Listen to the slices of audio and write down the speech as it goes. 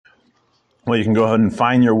Well, you can go ahead and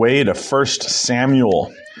find your way to 1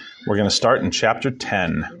 Samuel. We're going to start in chapter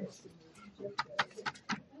 10.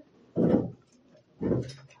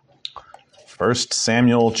 1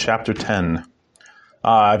 Samuel chapter 10.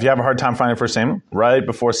 If you have a hard time finding 1 Samuel, right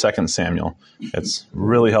before 2 Samuel. It's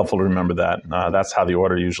really helpful to remember that. That's how the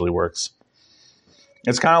order usually works.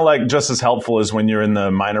 It's kind of like just as helpful as when you're in the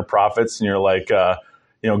Minor Prophets and you're like,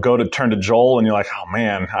 go to turn to Joel and you're like, oh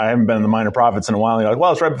man, I haven't been in the Minor Prophets in a while. And you're like,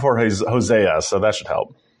 well, it's right before Hosea, so that should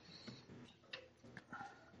help.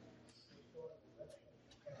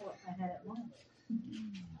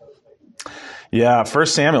 Yeah, 1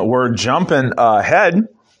 Samuel, we're jumping ahead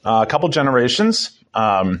a couple generations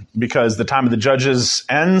because the time of the judges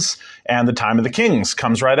ends and the time of the kings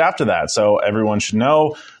comes right after that. So everyone should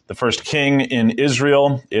know the first king in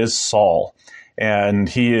Israel is Saul. And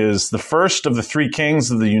he is the first of the three kings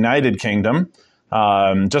of the United Kingdom.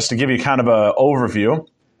 Just to give you kind of an overview,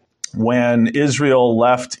 when Israel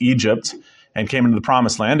left Egypt and came into the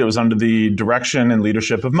Promised Land, it was under the direction and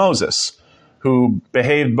leadership of Moses, who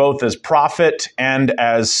behaved both as prophet and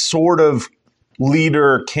as sort of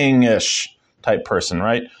leader, king-ish type person,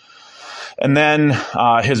 right? And then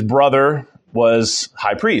his brother was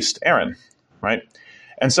high priest, Aaron, right?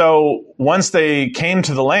 And so once they came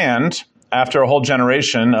to the land, after a whole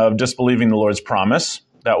generation of disbelieving the Lord's promise,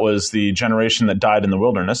 that was the generation that died in the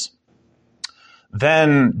wilderness,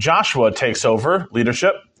 then Joshua takes over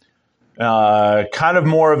leadership, kind of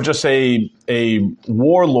more of just a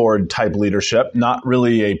warlord type leadership, not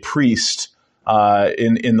really a priest a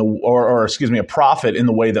prophet in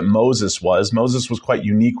the way that Moses was. Moses was quite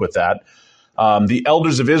unique with that. The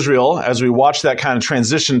elders of Israel, as we watch that kind of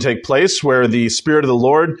transition take place, where the Spirit of the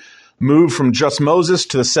Lord moved from just Moses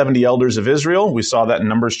to the 70 elders of Israel. We saw that in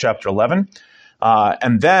Numbers chapter 11.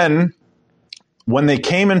 And then when they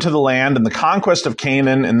came into the land and the conquest of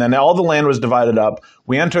Canaan, and then all the land was divided up,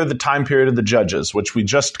 we entered the time period of the Judges, which we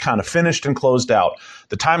just kind of finished and closed out.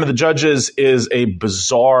 The time of the Judges is a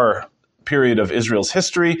bizarre period of Israel's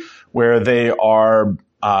history where they are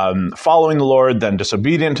following the Lord, then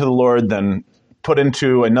disobedient to the Lord, then put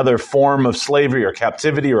into another form of slavery or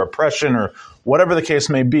captivity or oppression or whatever the case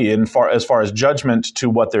may be as far as judgment to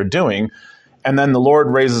what they're doing. And then the Lord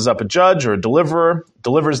raises up a judge or a deliverer,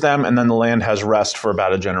 delivers them, and then the land has rest for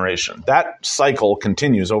about a generation. That cycle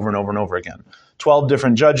continues over and over and over again. 12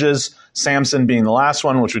 different judges, Samson being the last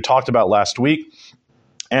one, which we talked about last week.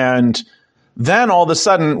 And then all of a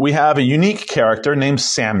sudden, we have a unique character named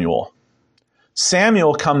Samuel.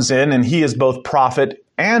 Samuel comes in, and he is both prophet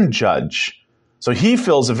and judge. So he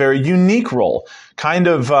fills a very unique role, kind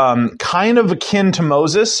of akin to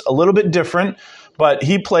Moses, a little bit different, but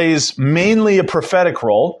he plays mainly a prophetic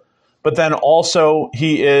role, but then also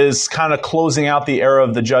he is kind of closing out the era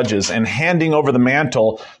of the judges and handing over the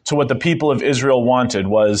mantle to what the people of Israel wanted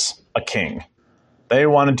was a king. They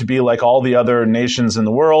wanted to be like all the other nations in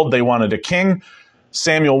the world. They wanted a king.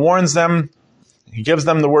 Samuel warns them. He gives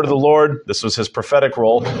them the word of the Lord. This was his prophetic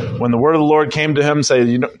role. When the word of the Lord came to him, say,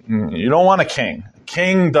 you don't want a king. A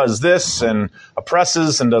king does this and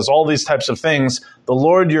oppresses and does all these types of things. The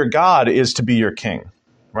Lord your God is to be your king,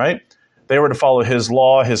 right? They were to follow his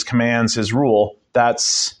law, his commands, his rule.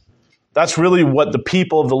 That's really what the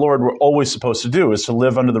people of the Lord were always supposed to do, is to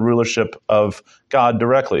live under the rulership of God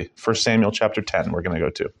directly. 1 Samuel chapter 10, we're going to go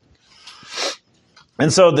to.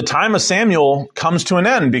 And so the time of Samuel comes to an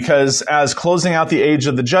end because as closing out the age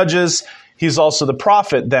of the judges, he's also the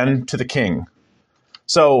prophet then to the king.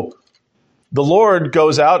 So the Lord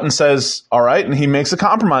goes out and says, all right, and he makes a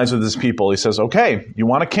compromise with his people. He says, okay, you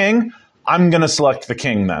want a king? I'm going to select the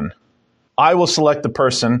king then. I will select the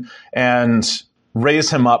person and raise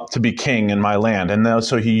him up to be king in my land. And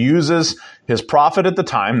so he uses his prophet at the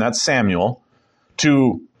time, that's Samuel,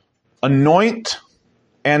 to anoint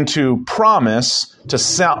and to promise to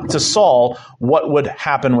Saul what would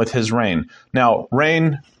happen with his reign. Now,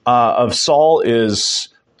 reign of Saul is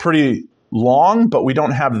pretty long, but we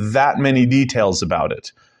don't have that many details about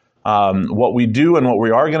it. What we do and what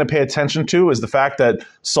we are going to pay attention to is the fact that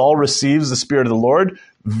Saul receives the Spirit of the Lord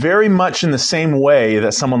very much in the same way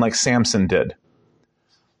that someone like Samson did.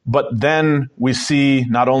 But then we see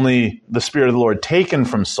not only the Spirit of the Lord taken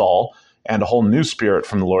from Saul, and a whole new spirit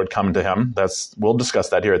from the Lord coming to him. We'll discuss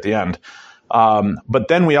that here at the end. But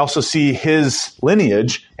then we also see his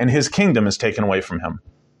lineage and his kingdom is taken away from him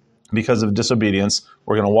because of disobedience.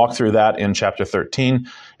 We're going to walk through that in chapter 13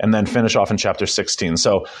 and then finish off in chapter 16.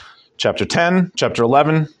 So chapter 10, chapter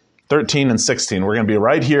 11, 13, and 16. We're going to be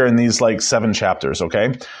right here in these 7 chapters,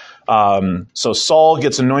 okay? So Saul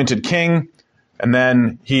gets anointed king, and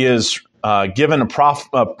then he is given a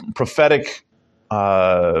prophetic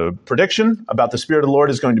prediction about the Spirit of the Lord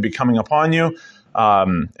is going to be coming upon you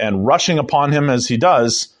and rushing upon him as he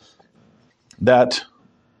does, that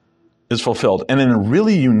is fulfilled, and in a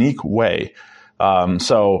really unique way.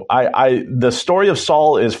 The story of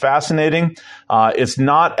Saul is fascinating. It's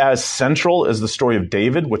not as central as the story of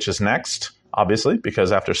David, which is next, obviously,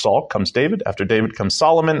 because after Saul comes David, after David comes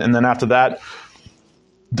Solomon, and then after that,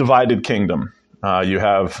 divided kingdom. You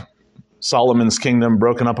have Solomon's kingdom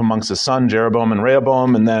broken up amongst his son, Jeroboam and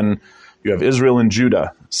Rehoboam, and then you have Israel and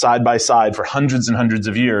Judah side by side for hundreds and hundreds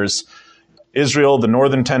of years. Israel, the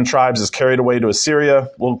northern 10 tribes, is carried away to Assyria.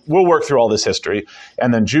 We'll work through all this history.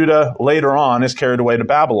 And then Judah, later on, is carried away to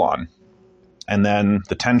Babylon. And then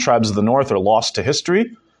the 10 tribes of the north are lost to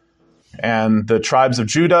history. And the tribes of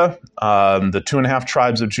Judah, the 2.5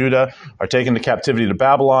 tribes of Judah, are taken to captivity to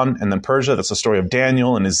Babylon. And then Persia, that's the story of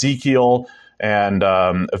Daniel and Ezekiel. And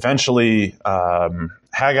eventually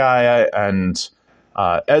Haggai and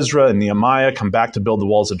Ezra and Nehemiah come back to build the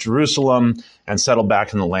walls of Jerusalem and settle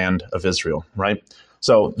back in the land of Israel, right?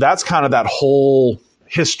 So that's kind of that whole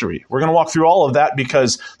history. We're going to walk through all of that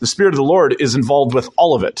because the Spirit of the Lord is involved with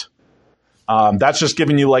all of it. That's just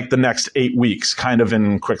giving you like the next 8 weeks kind of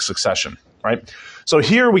in quick succession, right? So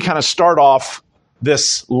here we kind of start off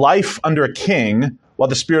this life under a king while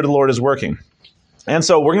the Spirit of the Lord is working. And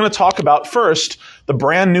so we're going to talk about first the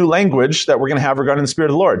brand new language that we're going to have regarding the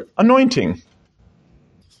Spirit of the Lord, anointing.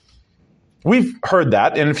 We've heard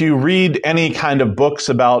that, and if you read any kind of books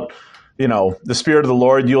about, the Spirit of the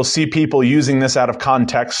Lord, you'll see people using this out of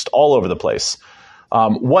context all over the place.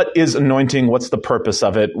 What is anointing? What's the purpose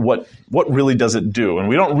of it? What really does it do? And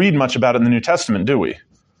we don't read much about it in the New Testament, do we?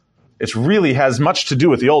 It really has much to do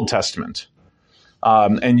with the Old Testament.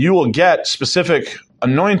 And you will get specific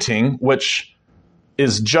anointing, which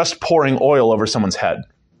is just pouring oil over someone's head.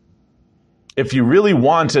 If you really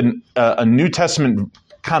want a New Testament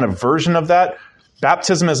kind of version of that,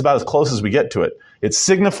 baptism is about as close as we get to it. It's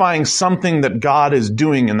signifying something that God is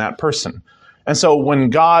doing in that person. And so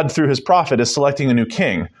when God, through his prophet, is selecting a new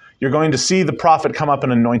king, you're going to see the prophet come up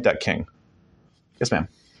and anoint that king. Yes, ma'am.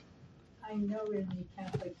 I know in the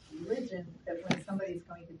Catholic religion that when somebody's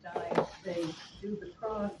going to die, they do the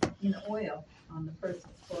cross in oil on the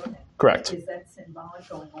person's forehead. Correct. Is that symbolic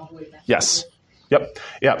going all the way back? Yes. Yep.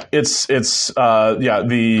 It's in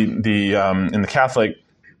the Catholic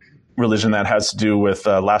religion that has to do with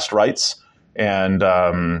last rites and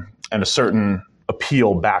a certain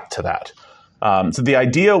appeal back to that. So the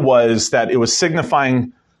idea was that it was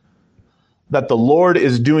signifying that the Lord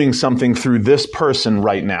is doing something through this person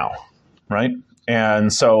right now, right?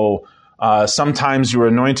 And so sometimes you are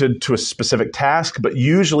anointed to a specific task, but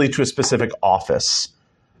usually to a specific office.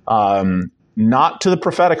 Not to the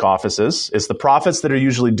prophetic offices. It's the prophets that are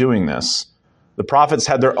usually doing this. The prophets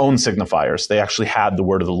had their own signifiers. They actually had the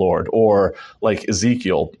word of the Lord. Or like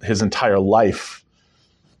Ezekiel, his entire life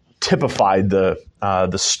typified the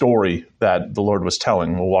story that the Lord was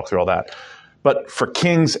telling. We'll walk through all that. But for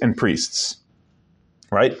kings and priests,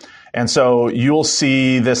 right? And so you'll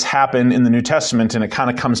see this happen in the New Testament, and it kind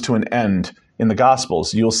of comes to an end in the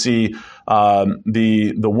Gospels. You'll see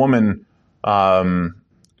the woman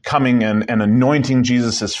coming and anointing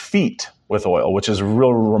Jesus' feet with oil, which is a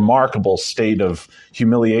real remarkable state of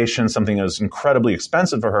humiliation, something that was incredibly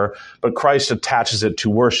expensive for her, but Christ attaches it to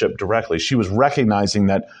worship directly. She was recognizing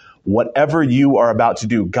that whatever you are about to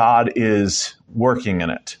do, God is working in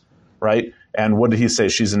it, right? And what did he say?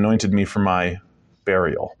 She's anointed me for my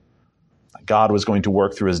burial. God was going to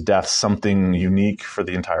work through his death, something unique for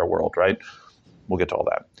the entire world, right? We'll get to all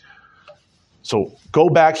that. So go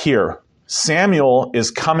back here. Samuel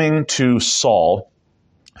is coming to Saul,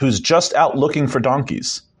 who's just out looking for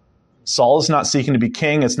donkeys. Saul is not seeking to be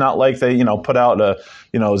king. It's not like they, put out a,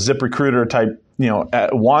 ZipRecruiter type,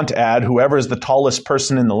 want ad, whoever is the tallest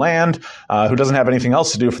person in the land, who doesn't have anything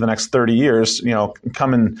else to do for the next 30 years,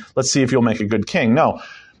 come and let's see if you'll make a good king. No,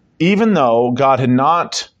 even though God had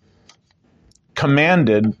not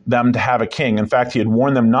commanded them to have a king. In fact, he had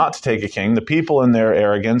warned them not to take a king. The people in their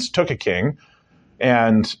arrogance took a king.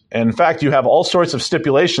 And in fact, you have all sorts of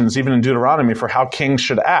stipulations, even in Deuteronomy, for how kings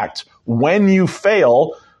should act. When you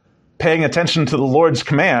fail paying attention to the Lord's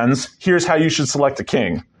commands, here's how you should select a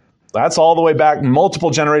king. That's all the way back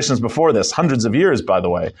multiple generations before this, hundreds of years, by the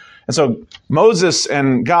way. And so Moses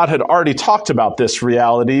and God had already talked about this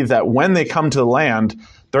reality that when they come to the land,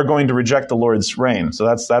 they're going to reject the Lord's reign. So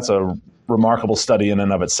that's a remarkable study in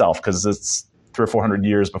and of itself, because it's 300 or 400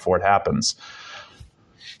 years before it happens.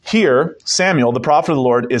 Here, Samuel, the prophet of the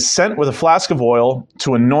Lord, is sent with a flask of oil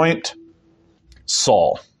to anoint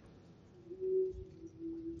Saul.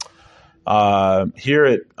 Here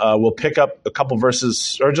it will pick up a couple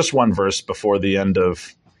verses, or just one verse before the end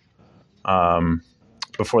of 1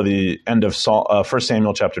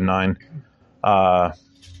 Samuel chapter 9.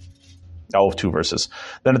 Two verses.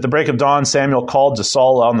 Then at the break of dawn, Samuel called to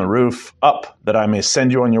Saul on the roof, "Up, that I may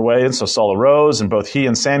send you on your way." And so Saul arose, and both he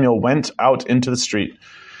and Samuel went out into the street.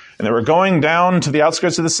 And they were going down to the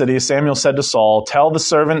outskirts of the city. Samuel said to Saul, "Tell the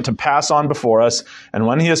servant to pass on before us, and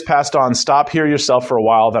when he has passed on, stop here yourself for a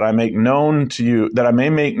while, that I may make known to you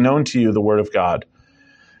the word of God."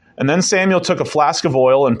 And then Samuel took a flask of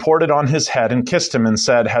oil and poured it on his head and kissed him and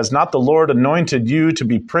said, "Has not the Lord anointed you to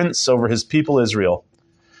be prince over his people Israel?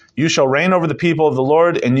 You shall reign over the people of the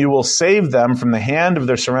Lord, and you will save them from the hand of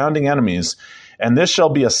their surrounding enemies. And this shall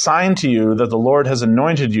be a sign to you that the Lord has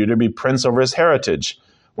anointed you to be prince over his heritage.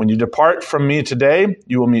 When you depart from me today,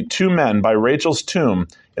 you will meet 2 men by Rachel's tomb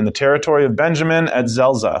in the territory of Benjamin at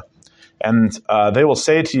Zelzah. And they will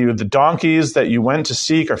say to you, 'The donkeys that you went to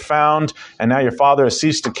seek are found, and now your father has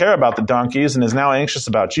ceased to care about the donkeys and is now anxious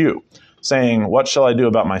about you, saying, what shall I do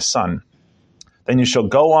about my son?' Then you shall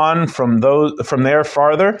go on from there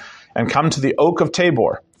farther and come to the oak of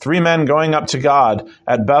Tabor. 3 men going up to God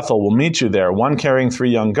at Bethel will meet you there, one carrying 3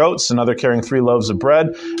 young goats, another carrying 3 loaves of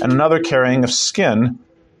bread, and another carrying a skin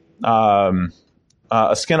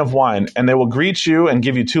of wine. And they will greet you and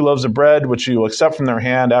give you 2 loaves of bread, which you will accept from their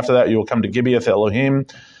hand. After that, you will come to Gibeath Elohim,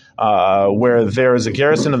 where there is a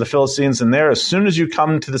garrison of the Philistines. And there, as soon as you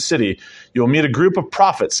come to the city, you will meet a group of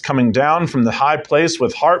prophets coming down from the high place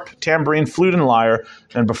with harp, tambourine, flute, and lyre,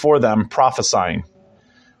 and before them prophesying."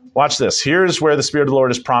 Watch this. Here's where the Spirit of the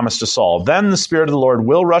Lord is promised to Saul. "Then the Spirit of the Lord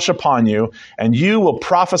will rush upon you, and you will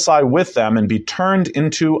prophesy with them and be turned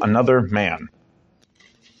into another man."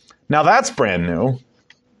 Now that's brand new.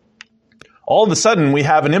 All of a sudden, we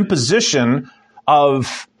have an imposition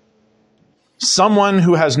of someone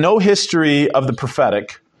who has no history of the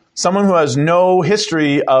prophetic, someone who has no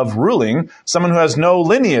history of ruling, someone who has no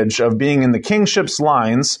lineage of being in the kingship's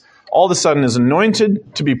lines, all of a sudden is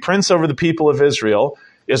anointed to be prince over the people of Israel,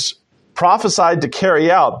 is prophesied to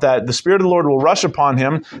carry out that the Spirit of the Lord will rush upon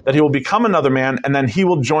him, that he will become another man, and then he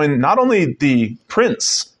will join not only the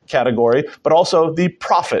prince category, but also the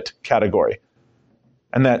prophet category.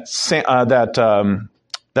 And that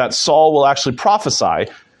Saul will actually prophesy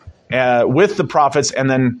with the prophets, and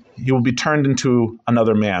then he will be turned into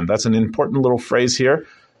another man. That's an important little phrase here.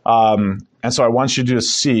 And so I want you to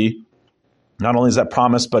see, not only is that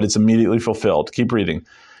promised, but it's immediately fulfilled. Keep reading.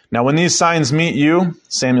 "Now when these signs meet you,"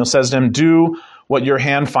 Samuel says to him, "do what your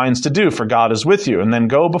hand finds to do, for God is with you. And then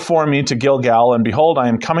go before me to Gilgal, and behold, I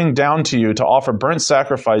am coming down to you to offer burnt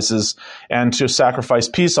sacrifices and to sacrifice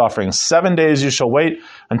peace offerings. 7 days you shall wait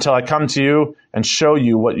until I come to you and show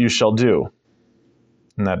you what you shall do."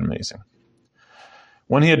 Isn't that amazing?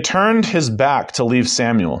 When he had turned his back to leave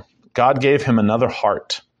Samuel, God gave him another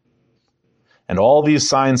heart. And all these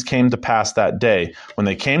signs came to pass that day. When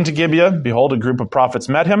they came to Gibeah, behold, a group of prophets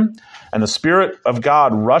met him, and the Spirit of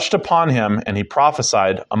God rushed upon him, and he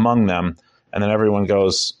prophesied among them. And then everyone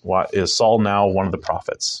goes, "What, is Saul now one of the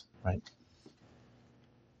prophets?" Right?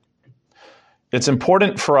 It's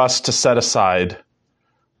important for us to set aside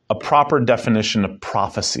a proper definition of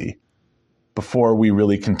prophecy before we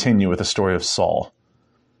really continue with the story of Saul.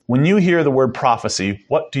 When you hear the word prophecy,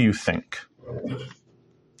 what do you think?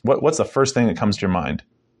 What's the first thing that comes to your mind?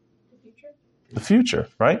 The future,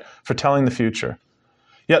 right? Foretelling the future.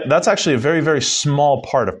 Yet that's actually a very, very small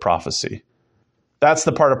part of prophecy. That's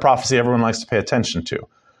the part of prophecy everyone likes to pay attention to.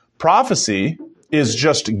 Prophecy is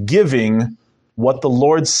just giving what the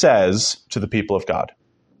Lord says to the people of God.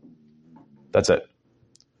 That's it.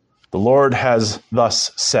 The Lord has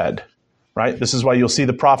thus said, right? This is why you'll see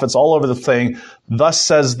the prophets all over the thing, "Thus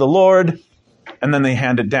says the Lord," and then they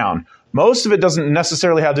hand it down. Most of it doesn't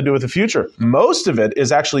necessarily have to do with the future. Most of it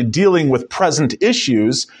is actually dealing with present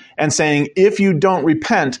issues and saying, if you don't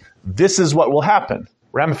repent, this is what will happen.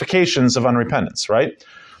 Ramifications of unrepentance, right?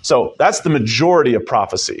 So that's the majority of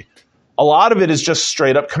prophecy. A lot of it is just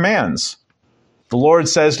straight up commands. The Lord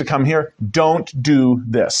says to come here, don't do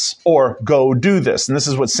this, or go do this. And this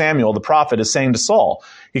is what Samuel, the prophet, is saying to Saul.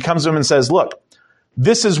 He comes to him and says, look,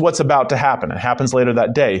 this is what's about to happen. It happens later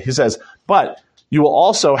that day. He says, but you will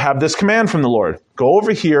also have this command from the Lord. Go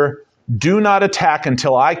over here. Do not attack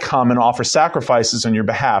until I come and offer sacrifices on your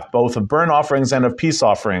behalf, both of burnt offerings and of peace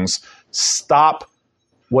offerings. Stop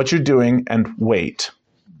what you're doing and wait.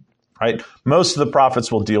 Right? Most of the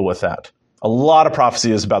prophets will deal with that. A lot of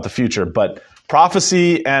prophecy is about the future, but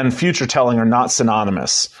prophecy and future telling are not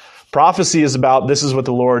synonymous. Prophecy is about, this is what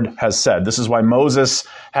the Lord has said. This is why Moses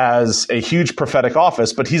has a huge prophetic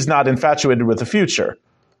office, but he's not infatuated with the future.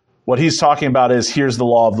 What he's talking about is, here's the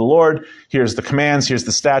law of the Lord, here's the commands, here's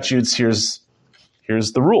the statutes, here's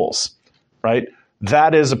the rules, right?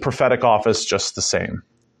 That is a prophetic office just the same,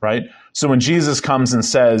 right? So when Jesus comes and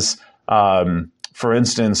says, for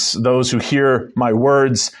instance, those who hear my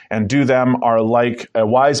words and do them are like a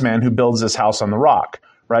wise man who builds his house on the rock,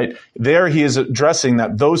 right? There he is addressing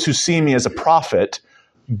that those who see me as a prophet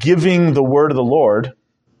giving the word of the Lord,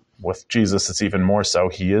 with Jesus it's even more so,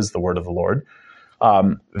 he is the word of the Lord,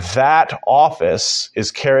 that office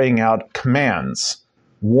is carrying out commands,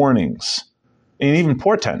 warnings, and even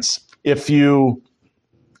portents. If you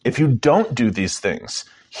don't do these things,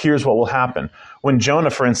 here's what will happen. When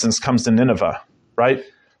Jonah, for instance, comes to Nineveh, right?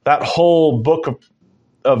 That whole book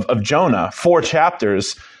of Jonah, 4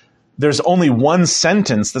 chapters, there's only one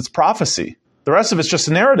sentence that's prophecy. The rest of it's just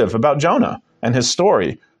a narrative about Jonah and his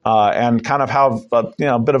story, and kind of how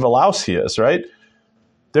a bit of a louse he is, right?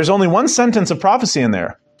 There's only one sentence of prophecy in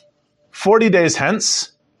there. 40 days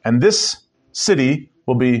hence, and this city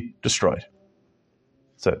will be destroyed.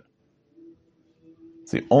 That's it.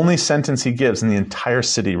 It's the only sentence he gives, and the entire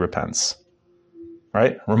city repents.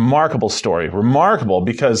 Right? Remarkable story. Remarkable,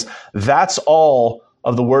 because that's all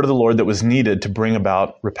of the word of the Lord that was needed to bring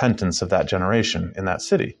about repentance of that generation in that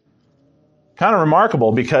city. Kind of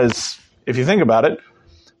remarkable, because if you think about it,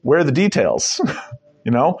 where are the details?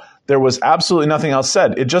 There was absolutely nothing else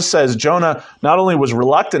said. It just says Jonah not only was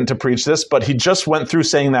reluctant to preach this, but he just went through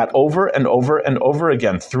saying that over and over and over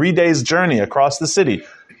again. 3 days journey across the city,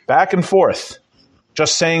 back and forth,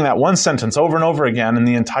 just saying that one sentence over and over again, and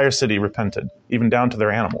the entire city repented, even down to their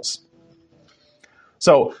animals.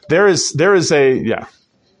 So there is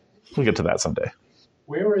we'll get to that someday.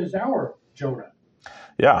 Where is our Jonah?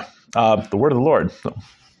 Yeah, the word of the Lord.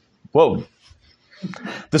 Whoa.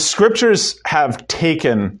 The scriptures have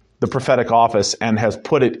taken the prophetic office and has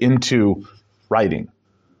put it into writing,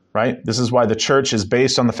 right? This is why the church is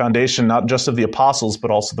based on the foundation not just of the apostles,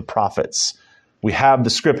 but also the prophets. We have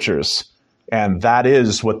the scriptures, and that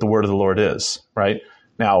is what the word of the Lord is, right?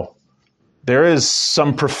 Now, there is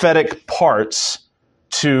some prophetic parts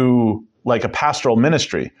to like a pastoral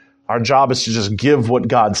ministry. Our job is to just give what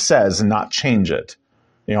God says and not change it.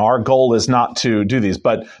 Our goal is not to do these,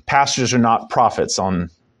 but pastors are not prophets on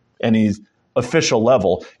any official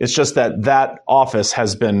level. It's just that office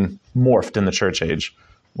has been morphed in the church age.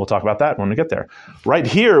 We'll talk about that when we get there. Right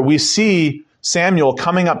here, we see Samuel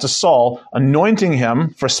coming up to Saul, anointing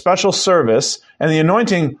him for special service, and the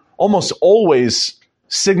anointing almost always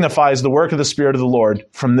signifies the work of the Spirit of the Lord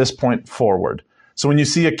from this point forward. So when you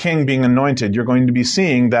see a king being anointed, you're going to be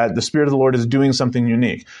seeing that the Spirit of the Lord is doing something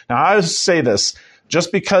unique. Now, I always say this,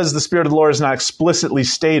 just because the Spirit of the Lord is not explicitly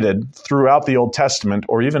stated throughout the Old Testament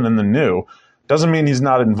or even in the New, doesn't mean he's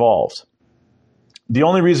not involved. The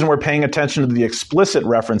only reason we're paying attention to the explicit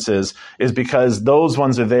references is because those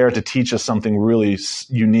ones are there to teach us something really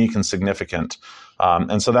unique and significant.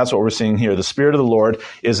 And so that's what we're seeing here. The Spirit of the Lord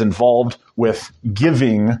is involved with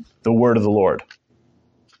giving the word of the Lord.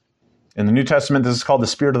 In the New Testament, this is called the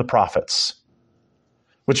Spirit of the prophets,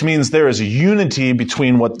 which means there is a unity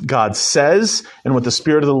between what God says and what the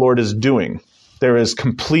Spirit of the Lord is doing. There is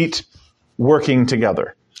complete working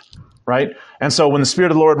together, right? And so when the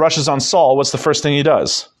Spirit of the Lord rushes on Saul, what's the first thing he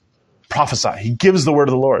does? Prophesy. He gives the word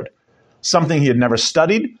of the Lord. Something he had never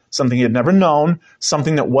studied, something he had never known,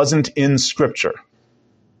 something that wasn't in Scripture.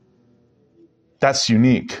 That's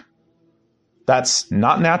unique. That's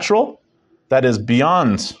not natural. That is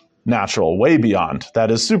beyond natural, way beyond.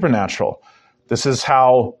 That is supernatural. This is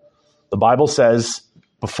how the Bible says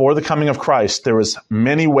before the coming of Christ, there was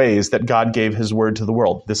many ways that God gave his word to the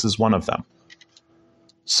world. This is one of them.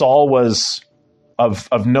 Saul was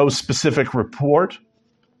of no specific rapport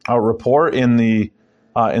in the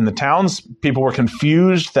towns. People were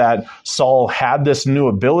confused that Saul had this new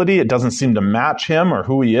ability. It doesn't seem to match him or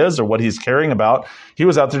who he is or what he's caring about. He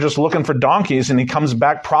was out there just looking for donkeys, and he comes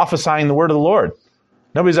back prophesying the word of the Lord.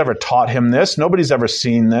 Nobody's ever taught him this. Nobody's ever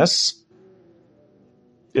seen this.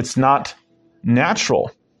 It's not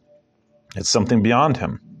natural. It's something beyond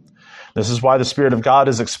him. This is why the Spirit of God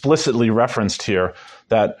is explicitly referenced here,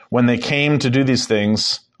 that when they came to do these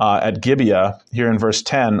things at Gibeah, here in verse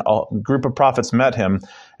 10, a group of prophets met him,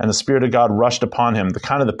 and the Spirit of God rushed upon him.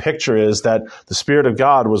 The picture is that the Spirit of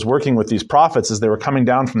God was working with these prophets as they were coming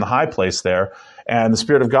down from the high place there, and the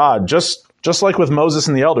Spirit of God, just like with Moses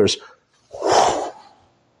and the elders,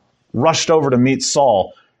 rushed over to meet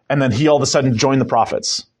Saul, and then he all of a sudden joined the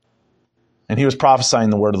prophets. And he was prophesying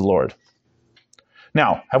the word of the Lord.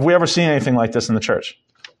 Now, have we ever seen anything like this in the church?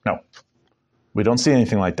 No. We don't see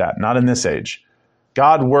anything like that, not in this age.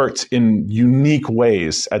 God worked in unique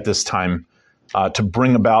ways at this time to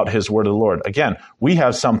bring about his word of the Lord. Again, we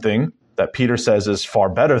have something that Peter says is far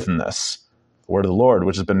better than this, the word of the Lord,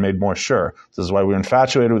 which has been made more sure. This is why we're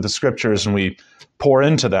infatuated with the scriptures and we pour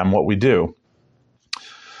into them what we do.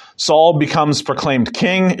 Saul becomes proclaimed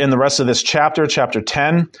king in the rest of this chapter, chapter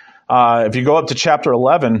 10. If you go up to chapter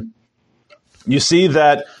 11, you see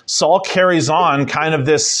that Saul carries on kind of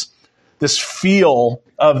this feel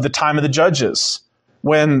of the time of the judges.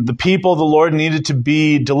 When the people of the Lord needed to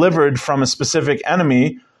be delivered from a specific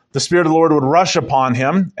enemy, the Spirit of the Lord would rush upon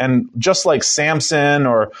him, and just like Samson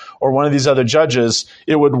or one of these other judges,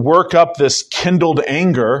 it would work up this kindled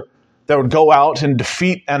anger that would go out and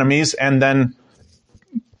defeat enemies and then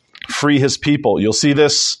free his people. You'll see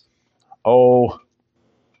this, in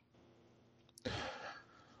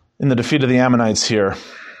the defeat of the Ammonites here.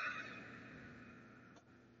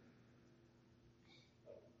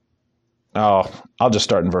 I'll just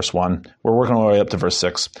start in verse 1. We're working our way up to verse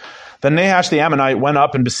 6. Then Nahash the Ammonite went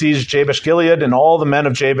up and besieged Jabesh Gilead, and all the men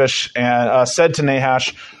of Jabesh and said to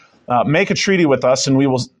Nahash, "Make a treaty with us, and we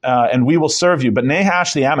will serve you." But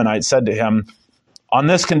Nahash the Ammonite said to him, "On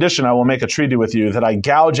this condition I will make a treaty with you, that I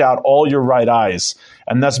gouge out all your right eyes,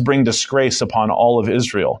 and thus bring disgrace upon all of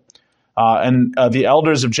Israel." And the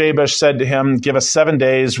elders of Jabesh said to him, "Give us 7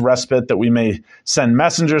 days respite, that we may send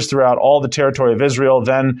messengers throughout all the territory of Israel.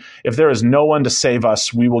 Then, if there is no one to save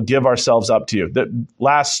us, we will give ourselves up to you." The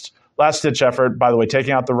last-ditch effort, by the way,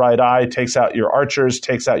 taking out the right eye, takes out your archers,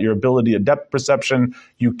 takes out your ability of depth perception.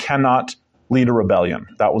 You cannot lead a rebellion.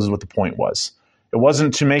 That was what the point was. It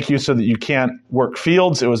wasn't to make you so that you can't work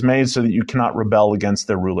fields. It was made so that you cannot rebel against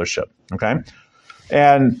their rulership. Okay?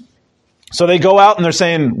 And so they go out and they're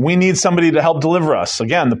saying, we need somebody to help deliver us.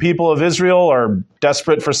 Again, the people of Israel are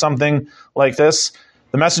desperate for something like this.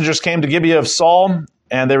 The messengers came to Gibeah of Saul,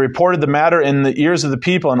 and they reported the matter in the ears of the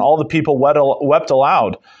people, and all the people wept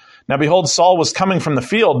aloud. Now behold, Saul was coming from the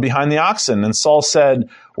field behind the oxen, and Saul said,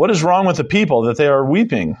 "What is wrong with the people that they are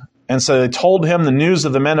weeping?" And so they told him the news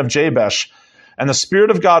of the men of Jabesh. And the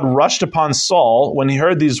Spirit of God rushed upon Saul when he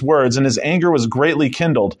heard these words, and his anger was greatly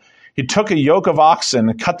kindled. He took a yoke of oxen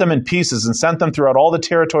and cut them in pieces and sent them throughout all the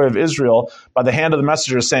territory of Israel by the hand of the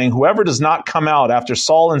messenger, saying, "Whoever does not come out after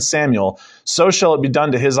Saul and Samuel, so shall it be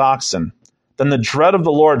done to his oxen." Then the dread of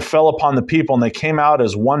the Lord fell upon the people, and they came out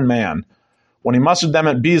as one man. When he mustered them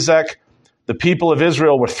at Bezek, the people of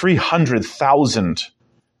Israel were 300,000,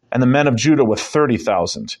 and the men of Judah were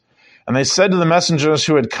 30,000. And they said to the messengers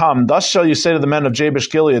who had come, "Thus shall you say to the men of Jabesh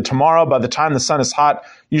Gilead, tomorrow by the time the sun is hot,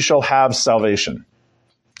 you shall have salvation."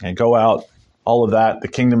 And go out, all of that. The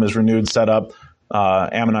kingdom is renewed, set up.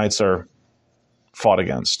 Ammonites are fought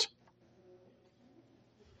against.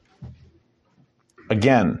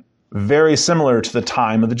 Again, very similar to the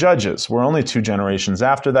time of the judges. We're only 2 generations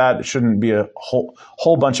after that. It shouldn't be a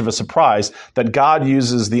whole bunch of a surprise that God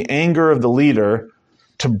uses the anger of the leader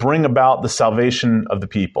to bring about the salvation of the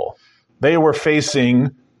people. They were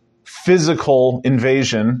facing physical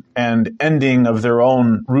invasion and ending of their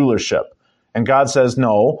own rulership. And God says,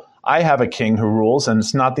 no, I have a king who rules, and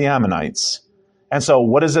it's not the Ammonites. And so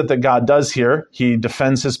what is it that God does here? He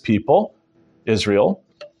defends his people, Israel,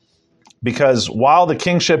 because while the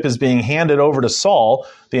kingship is being handed over to Saul,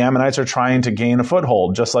 the Ammonites are trying to gain a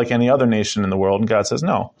foothold, just like any other nation in the world. And God says,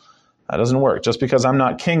 no, that doesn't work. Just because I'm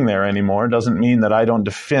not king there anymore doesn't mean that I don't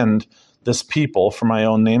defend this people for my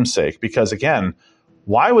own namesake. Because again,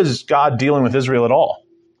 why was God dealing with Israel at all?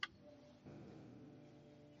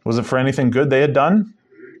 Was it for anything good they had done?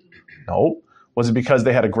 No. Was it because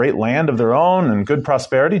they had a great land of their own and good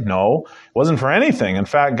prosperity? No. It wasn't for anything. In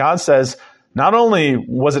fact, God says, not only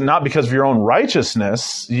was it not because of your own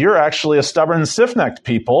righteousness, you're actually a stubborn, stiff-necked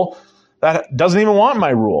people that doesn't even want my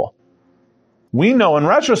rule. We know in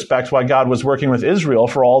retrospect why God was working with Israel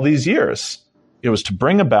for all these years. It was to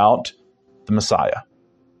bring about the Messiah.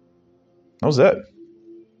 That was it.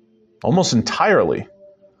 Almost entirely.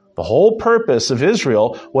 The whole purpose of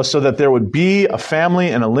Israel was so that there would be a family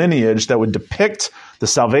and a lineage that would depict the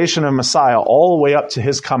salvation of Messiah all the way up to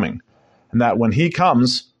his coming. And that when he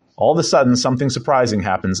comes, all of a sudden something surprising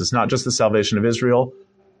happens. It's not just the salvation of Israel,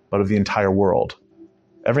 but of the entire world.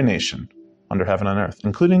 Every nation under heaven and earth,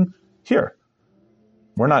 including here.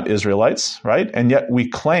 We're not Israelites, right? And yet we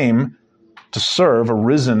claim to serve a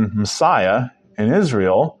risen Messiah in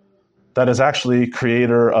Israel that is actually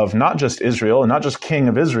creator of not just Israel and not just king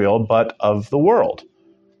of Israel, but of the world,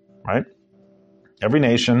 right? Every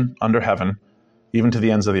nation under heaven, even to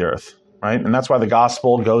the ends of the earth, right? And that's why the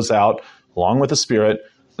gospel goes out along with the Spirit,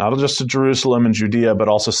 not just to Jerusalem and Judea, but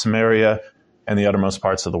also Samaria and the uttermost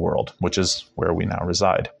parts of the world, which is where we now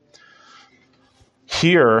reside.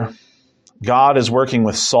 Here, God is working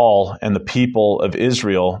with Saul and the people of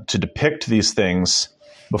Israel to depict these things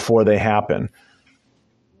before they happen.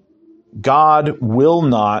 God will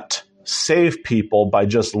not save people by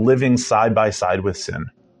just living side by side with sin.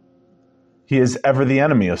 He is ever the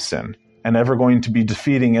enemy of sin and ever going to be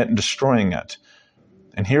defeating it and destroying it.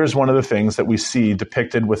 And here's one of the things that we see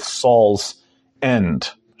depicted with Saul's end,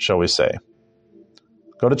 shall we say.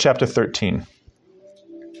 Go to chapter 13.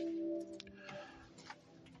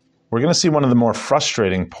 We're going to see one of the more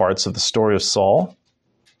frustrating parts of the story of Saul,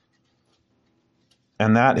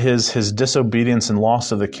 and that is his disobedience and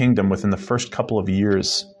loss of the kingdom within the first couple of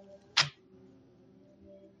years.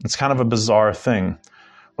 It's kind of a bizarre thing.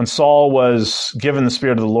 When Saul was given the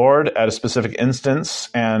Spirit of the Lord at a specific instance,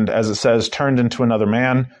 and as it says, turned into another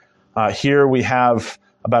man, here we have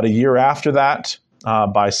about a year after that,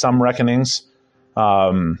 by some reckonings,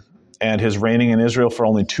 and his reigning in Israel for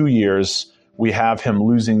only 2 years, we have him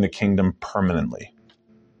losing the kingdom permanently.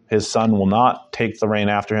 His son will not take the reign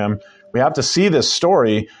after him. We have to see this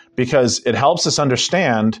story because it helps us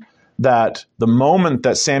understand that the moment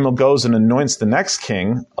that Samuel goes and anoints the next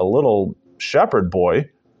king, a little shepherd boy,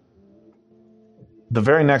 the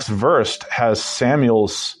very next verse has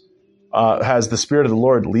has the Spirit of the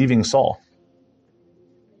Lord leaving Saul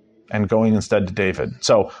and going instead to David.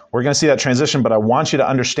 So we're going to see that transition, but I want you to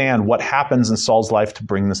understand what happens in Saul's life to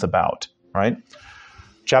bring this about, right?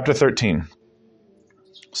 Chapter 13,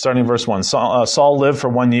 starting in verse 1. Saul lived for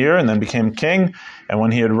 1 year and then became king, and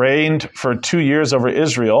when he had reigned for 2 years over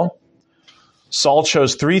Israel, Saul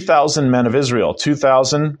chose 3,000 men of Israel.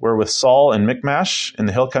 2,000 were with Saul in Michmash in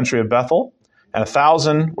the hill country of Bethel, and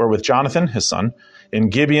 1,000 were with Jonathan, his son, in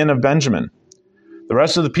Gibeon of Benjamin. The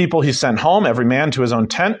rest of the people he sent home, every man to his own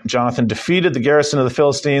tent. Jonathan defeated the garrison of the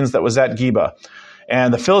Philistines that was at Geba.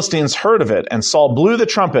 And the Philistines heard of it, and Saul blew the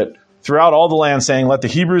trumpet throughout all the land, saying, "Let the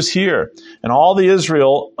Hebrews hear." And all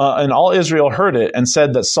Israel heard it, and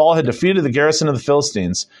said that Saul had defeated the garrison of the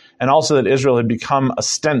Philistines, and also that Israel had become a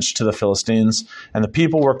stench to the Philistines. And the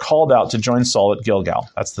people were called out to join Saul at Gilgal.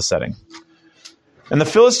 That's the setting. And the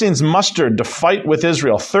Philistines mustered to fight with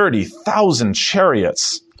Israel 30,000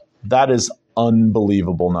 chariots. That is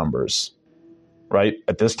unbelievable numbers, right?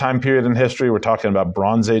 At this time period in history, we're talking about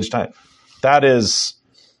Bronze Age time. That's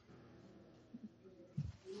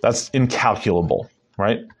incalculable,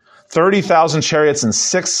 right? 30,000 chariots and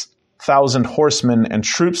 6,000 horsemen and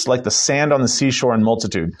troops like the sand on the seashore in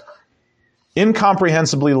multitude.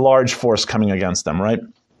 Incomprehensibly large force coming against them, right?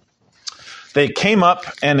 They came up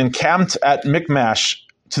and encamped at Michmash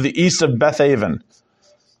to the east of Bethaven.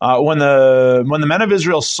 When the men of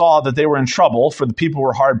Israel saw that they were in trouble, for the people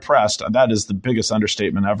were hard pressed, that is the biggest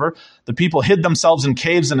understatement ever, the people hid themselves in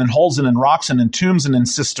caves and in holes and in rocks and in tombs and in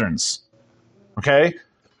cisterns. Okay?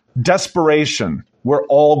 Desperation. We're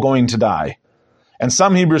all going to die. And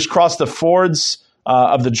some Hebrews crossed the fords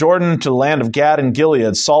of the Jordan to the land of Gad and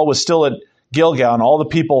Gilead. Saul was still at Gilgal, and all the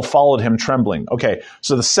people followed him trembling. Okay,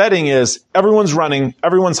 so the setting is everyone's running,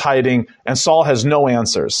 everyone's hiding, and Saul has no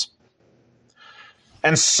answers.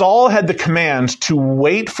 And Saul had the command to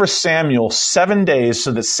wait for Samuel 7 days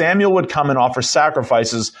so that Samuel would come and offer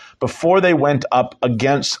sacrifices before they went up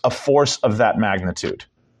against a force of that magnitude.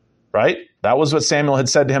 Right? That was what Samuel had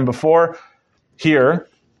said to him before. Here,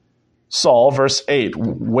 Saul, verse 8,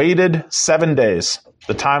 waited 7 days,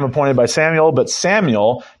 the time appointed by Samuel, but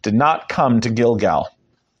Samuel did not come to Gilgal.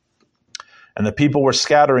 And the people were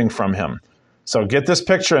scattering from him. So get this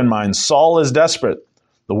picture in mind. Saul is desperate.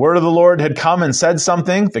 The word of the Lord had come and said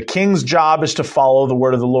something. The king's job is to follow the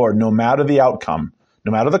word of the Lord, no matter the outcome,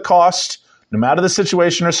 no matter the cost, no matter the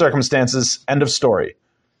situation or circumstances. End of story.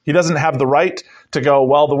 He doesn't have the right to go,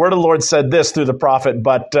 well, the word of the Lord said this through the prophet,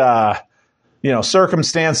 but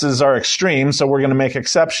circumstances are extreme, so we're going to make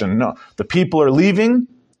exception. No, the people are leaving.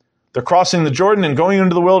 They're crossing the Jordan and going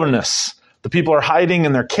into the wilderness. The people are hiding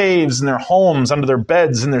in their caves, in their homes, under their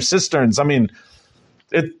beds, in their cisterns. I mean,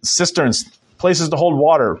 cisterns, places to hold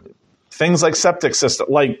water, things like septic system.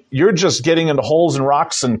 Like, you're just getting into holes and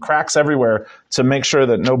rocks and cracks everywhere to make sure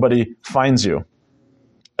that nobody finds you.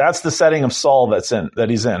 That's the setting of Saul that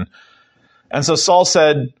he's in. And so Saul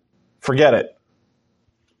said, forget it.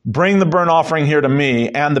 Bring the burnt offering here to me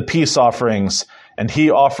and the peace offerings. And he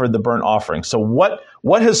offered the burnt offering. So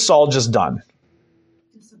what has Saul just done?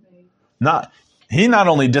 Disobeyed. He not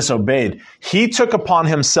only disobeyed, he took upon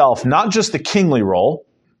himself not just the kingly role,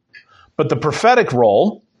 but the prophetic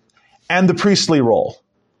role and the priestly role.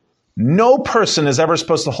 No person is ever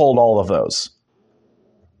supposed to hold all of those.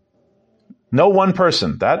 No one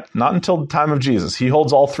person. Not until the time of Jesus. He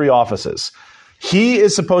holds all three offices. He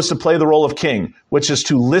is supposed to play the role of king, which is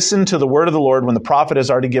to listen to the word of the Lord when the prophet has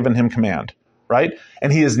already given him command, right?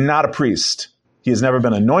 And he is not a priest. He has never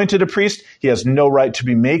been anointed a priest. He has no right to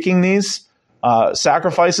be making these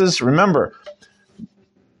sacrifices. Remember,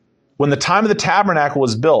 when the time of the tabernacle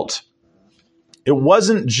was built, it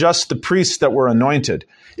wasn't just the priests that were anointed.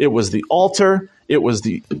 It was the altar. It was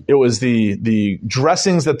the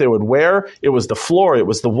dressings that they would wear. It was the floor. It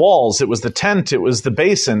was the walls. It was the tent. It was the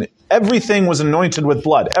basin. Everything was anointed with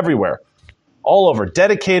blood everywhere, all over,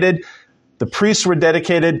 dedicated. The priests were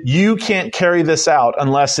dedicated. You can't carry this out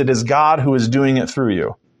unless it is God who is doing it through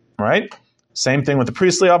you, right? Same thing with the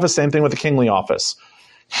priestly office, same thing with the kingly office.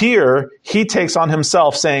 Here, he takes on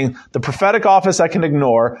himself saying, the prophetic office I can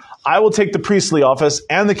ignore. I will take the priestly office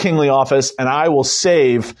and the kingly office, and I will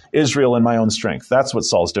save Israel in my own strength. That's what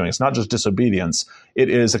Saul's doing. It's not just disobedience. It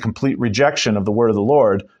is a complete rejection of the word of the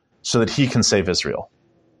Lord so that he can save Israel.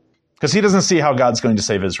 Because he doesn't see how God's going to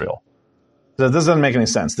save Israel. This doesn't make any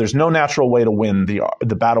sense. There's no natural way to win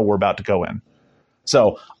the battle we're about to go in.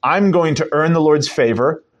 So I'm going to earn the Lord's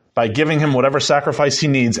favor by giving him whatever sacrifice he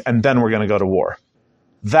needs, and then we're going to go to war.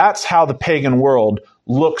 That's how the pagan world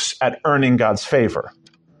looks at earning God's favor.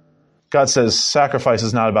 God says, sacrifice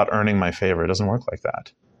is not about earning my favor. It doesn't work like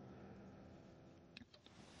that.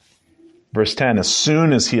 Verse 10, as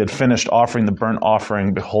soon as he had finished offering the burnt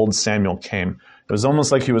offering, behold, Samuel came. It was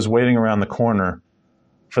almost like he was waiting around the corner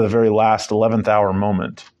for the very last 11th hour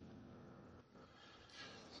moment.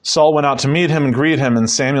 Saul went out to meet him and greet him, and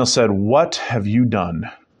Samuel said, "What have you done?"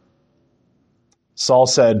 Saul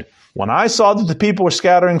said, "When I saw that the people were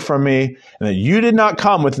scattering from me, and that you did not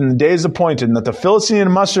come within the days appointed, and that the Philistine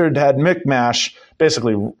and mustard had Michmash,"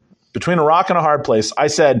 basically between a rock and a hard place, "I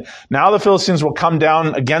said, now the Philistines will come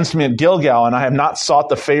down against me at Gilgal, and I have not sought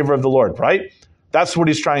the favor of the Lord," right? That's what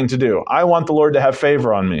he's trying to do. I want the Lord to have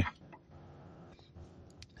favor on me.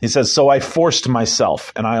 He says, "So I forced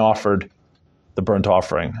myself, and I offered the burnt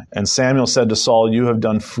offering." And Samuel said to Saul, "You have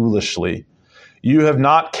done foolishly. You have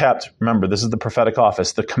not kept," remember, this is the prophetic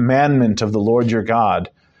office, "the commandment of the Lord your God,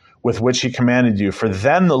 with which he commanded you. For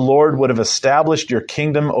then the Lord would have established your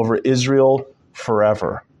kingdom over Israel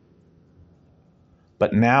forever.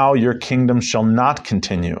 But now your kingdom shall not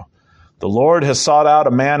continue. The Lord has sought out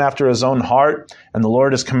a man after his own heart, and the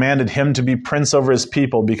Lord has commanded him to be prince over his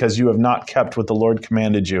people, because you have not kept what the Lord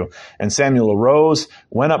commanded you." And Samuel arose,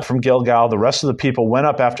 went up from Gilgal. The rest of the people went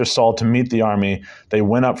up after Saul to meet the army. They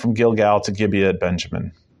went up from Gilgal to Gibeah at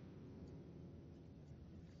Benjamin.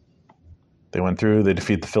 They went through, they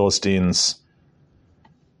defeat the Philistines,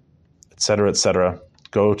 etc., etc.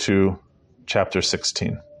 Go to chapter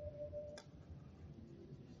 16.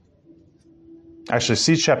 Actually,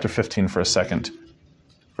 see chapter 15 for a second.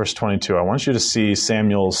 Verse 22. I want you to see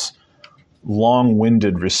Samuel's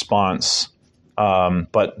long-winded response,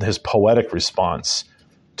 but his poetic response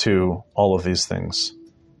to all of these things.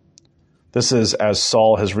 This is as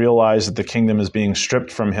Saul has realized that the kingdom is being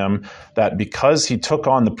stripped from him, that because he took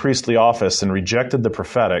on the priestly office and rejected the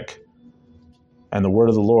prophetic and the word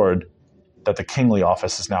of the Lord, that the kingly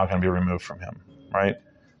office is now going to be removed from him, right?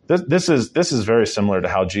 This is very similar to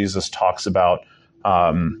how Jesus talks about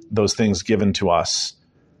those things given to us.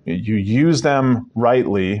 You use them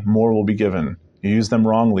rightly, more will be given. You use them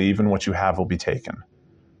wrongly, even what you have will be taken,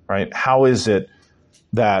 right? How is it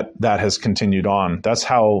that has continued on? That's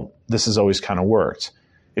how this has always kind of worked.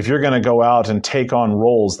 If you're going to go out and take on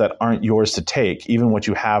roles that aren't yours to take, even what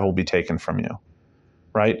you have will be taken from you,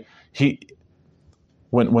 right?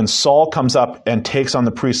 When Saul comes up and takes on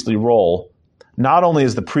the priestly role, not only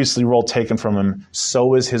is the priestly role taken from him,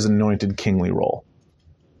 so is his anointed kingly role.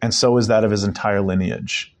 And so is that of his entire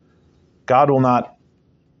lineage. God will not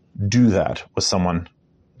do that with someone.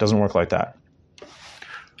 It doesn't work like that.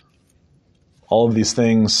 All of these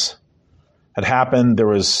things had happened. There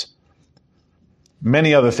was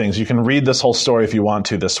many other things. You can read this whole story if you want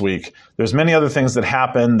to this week. There's many other things that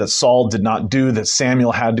happened that Saul did not do, that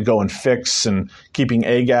Samuel had to go and fix, and keeping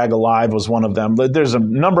Agag alive was one of them. There's a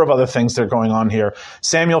number of other things that are going on here.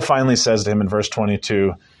 Samuel finally says to him in verse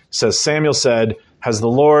 22, says, Samuel said, "Has the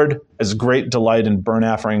Lord as great delight in burnt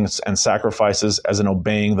offerings and sacrifices as in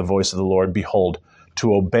obeying the voice of the Lord? Behold,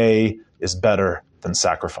 to obey is better than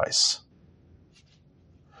sacrifice,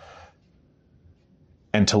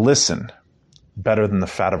 and to listen better than the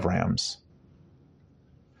fat of rams.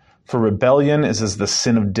 For rebellion is as the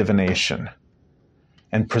sin of divination,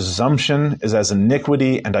 and presumption is as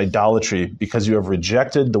iniquity and idolatry. Because you have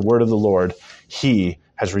rejected the word of the Lord, he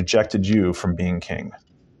has rejected you from being king."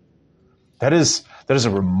 That is a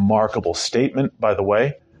remarkable statement, by the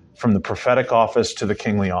way. from the prophetic office to the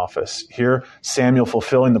kingly office. Here, Samuel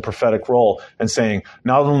fulfilling the prophetic role and saying,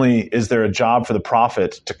 not only is there a job for the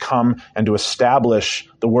prophet to come and to establish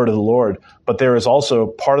the word of the Lord, but there is also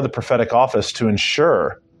part of the prophetic office to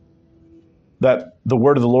ensure that the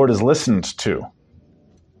word of the Lord is listened to.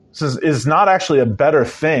 This is not actually a better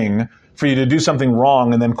thing for you to do something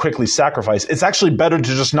wrong and then quickly sacrifice. It's actually better to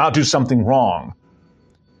just not do something wrong,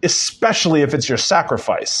 especially if it's your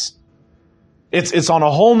sacrifice. It's on a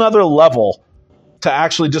whole nother level to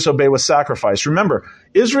actually disobey with sacrifice. Remember,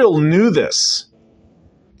 Israel knew this.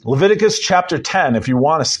 Leviticus chapter 10, if you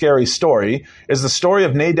want a scary story, is the story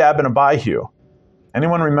of Nadab and Abihu.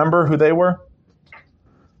 Anyone remember who they were?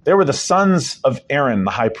 They were the sons of Aaron,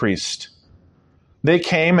 the high priest. They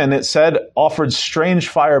came, and it said, offered strange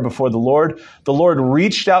fire before the Lord. The Lord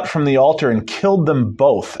reached out from the altar and killed them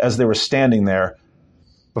both as they were standing there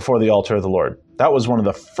before the altar of the Lord. That was one of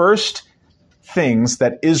the first things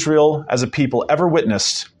that Israel as a people ever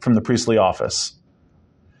witnessed from the priestly office.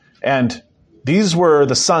 And these were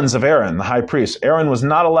the sons of Aaron, the high priest. Aaron was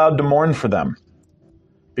not allowed to mourn for them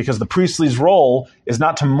because the priestly's role is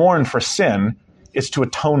not to mourn for sin, it's to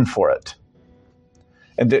atone for it.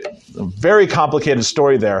 And a very complicated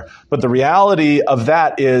story there, but the reality of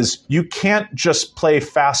that is you can't just play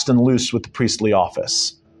fast and loose with the priestly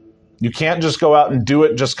office. You can't just go out and do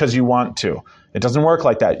it just because you want to. It doesn't work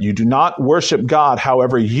like that. You do not worship God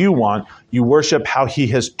however you want. You worship how he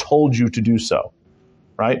has told you to do so,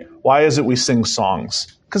 right? Why is it we sing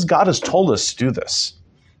songs? Because God has told us to do this.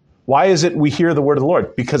 Why is it we hear the word of the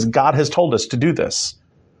Lord? Because God has told us to do this.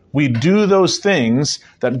 We do those things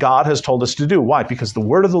that God has told us to do. Why? Because the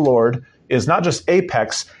word of the Lord is not just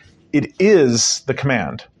apex, it is the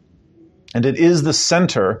command. And it is the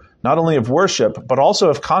center, not only of worship, but also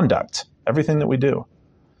of conduct, everything that we do.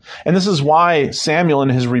 And this is why Samuel, in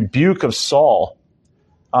his rebuke of Saul,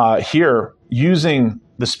 here, using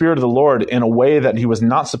the Spirit of the Lord in a way that he was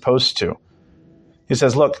not supposed to, he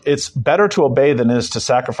says, look, it's better to obey than it is to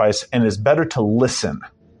sacrifice, and it's better to listen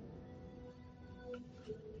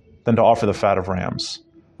than to offer the fat of rams.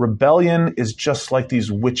 Rebellion is just like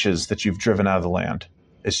these witches that you've driven out of the land.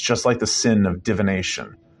 It's just like the sin of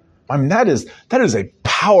divination. I mean, that is a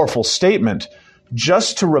powerful statement.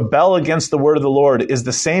 Just to rebel against the word of the Lord is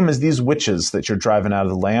the same as these witches that you're driving out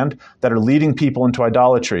of the land that are leading people into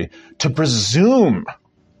idolatry. To presume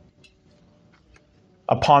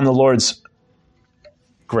upon the Lord's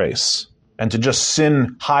grace and to just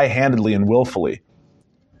sin high-handedly and willfully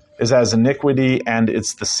is as iniquity, and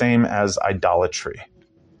it's the same as idolatry.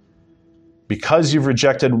 Because you've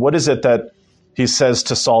rejected, what is it that he says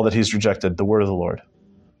to Saul that he's rejected? The word of the Lord.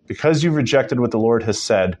 Because you've rejected what the Lord has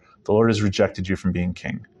said, the Lord has rejected you from being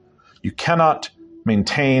king. You cannot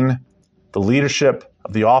maintain the leadership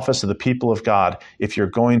of the office of the people of God if you're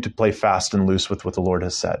going to play fast and loose with what the Lord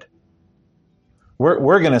has said.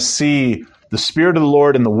 We're going to see the Spirit of the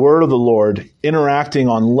Lord and the word of the Lord interacting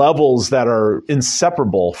on levels that are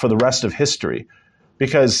inseparable for the rest of history.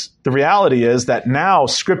 Because the reality is that now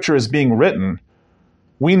Scripture is being written.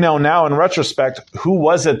 We know now in retrospect, who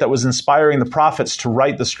was it that was inspiring the prophets to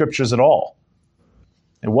write the Scriptures at all?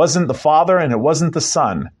 It wasn't the Father and it wasn't the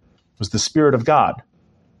Son. It was the Spirit of God.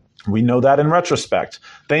 We know that in retrospect.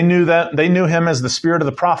 They knew him as the Spirit of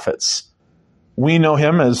the prophets. We know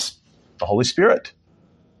him as the Holy Spirit.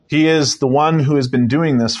 He is the one who has been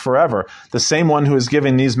doing this forever. The same one who is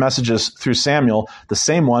giving these messages through Samuel. The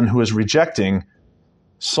same one who is rejecting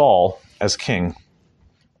Saul as king.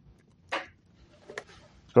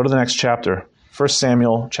 Go to the next chapter. 1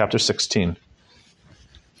 Samuel chapter 16.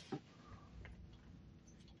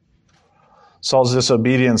 Saul's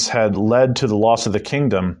disobedience had led to the loss of the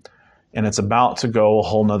kingdom, and it's about to go a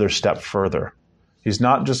whole nother step further. He's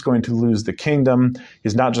not just going to lose the kingdom.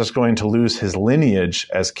 He's not just going to lose his lineage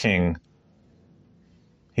as king.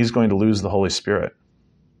 He's going to lose the Holy Spirit.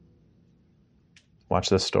 Watch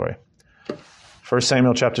this story. 1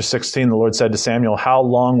 Samuel chapter 16, the Lord said to Samuel, "How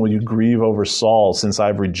long will you grieve over Saul, since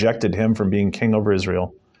I've rejected him from being king over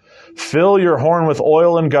Israel? Fill your horn with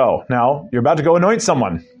oil and go." Now, you're about to go anoint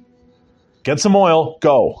someone. Get some oil,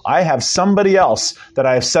 go. I have somebody else that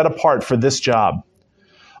I have set apart for this job.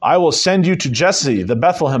 I will send you to Jesse, the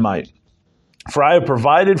Bethlehemite, for I have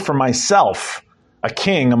provided for myself a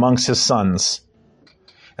king amongst his sons.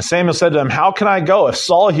 And Samuel said to him, "How can I go? If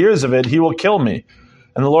Saul hears of it, he will kill me."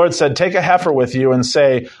 And the Lord said, "Take a heifer with you and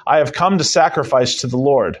say, I have come to sacrifice to the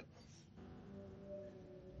Lord.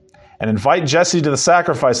 And invite Jesse to the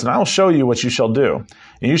sacrifice, and I will show you what you shall do.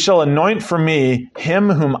 And you shall anoint for me him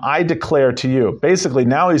whom I declare to you." Basically,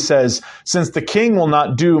 now he says, since the king will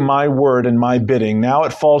not do my word and my bidding, now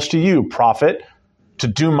it falls to you, prophet, to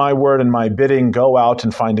do my word and my bidding, go out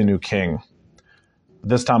and find a new king.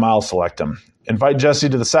 This time I'll select him. Invite Jesse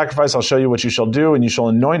to the sacrifice. I'll show you what you shall do, and you shall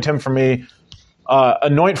anoint him for me.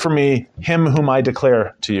 Anoint for me him whom I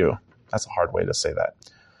declare to you. That's a hard way to say that.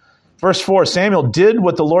 Verse 4, Samuel did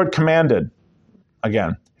what the Lord commanded.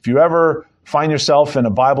 Again, if you ever find yourself in a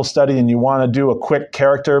Bible study and you want to do a quick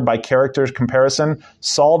character by character comparison,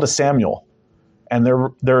 Saul to Samuel and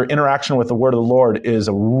their interaction with the word of the Lord is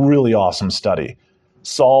a really awesome study.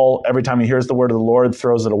 Saul, every time he hears the word of the Lord,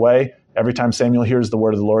 throws it away. Every time Samuel hears the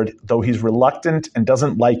word of the Lord, though he's reluctant and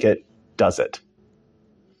doesn't like it, does it.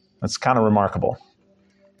 That's kind of remarkable.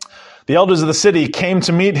 The elders of the city came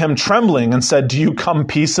to meet him trembling and said, do you come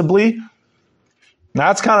peaceably?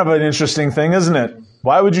 That's kind of an interesting thing, isn't it?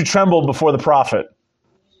 Why would you tremble before the prophet?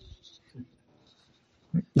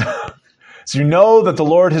 So you know that the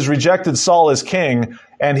Lord has rejected Saul as king,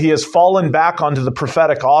 and he has fallen back onto the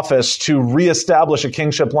prophetic office to reestablish a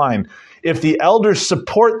kingship line. If the elders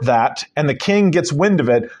support that and the king gets wind of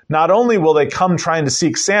it, not only will they come trying to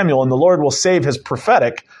seek Samuel and the Lord will save his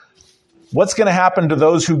prophetic, what's going to happen to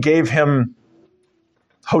those who gave him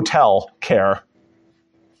hotel care?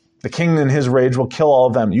 The king in his rage will kill all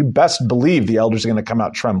of them. You best believe the elders are going to come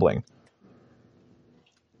out trembling.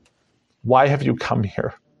 Why have you come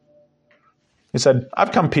here? He said,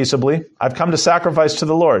 I've come peaceably. I've come to sacrifice to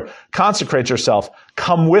the Lord. Consecrate yourself.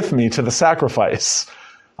 Come with me to the sacrifice.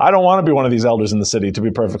 I don't want to be one of these elders in the city, to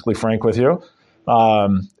be perfectly frank with you.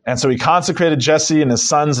 And so he consecrated Jesse and his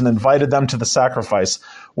sons and invited them to the sacrifice.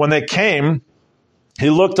 When they came, he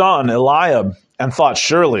looked on Eliab and thought,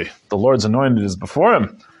 surely the Lord's anointed is before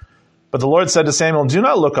him. But the Lord said to Samuel, do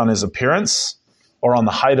not look on his appearance or on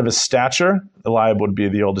the height of his stature. Eliab would be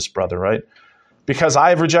the oldest brother, right? Because I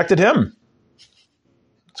have rejected him.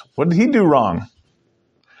 What did he do wrong?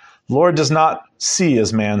 The Lord does not see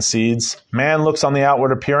as man sees. Man looks on the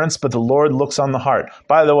outward appearance, but the Lord looks on the heart.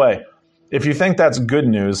 By the way, if you think that's good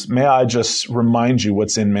news, may I just remind you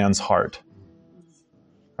what's in man's heart,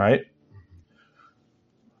 right?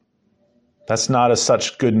 That's not as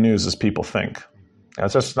such good news as people think.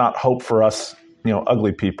 That's just not hope for us,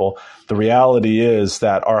 ugly people. The reality is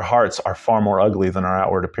that our hearts are far more ugly than our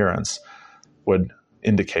outward appearance would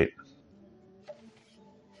indicate.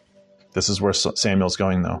 This is where Samuel's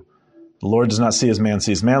going, though. The Lord does not see as man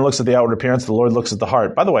sees. Man looks at the outward appearance, the Lord looks at the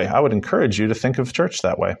heart. By the way, I would encourage you to think of church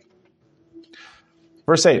that way.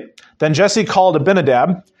 Verse 8, then Jesse called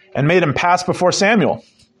Abinadab and made him pass before Samuel.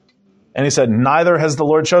 And he said, neither has the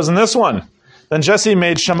Lord chosen this one. Then Jesse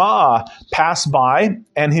made Shammah pass by,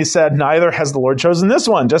 and he said, neither has the Lord chosen this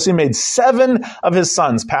one. Jesse made 7 of his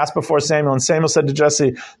sons pass before Samuel, and Samuel said to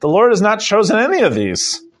Jesse, the Lord has not chosen any of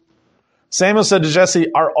these. Samuel said to Jesse,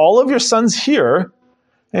 are all of your sons here?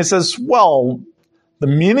 And he says, well, the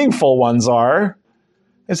meaningful ones are.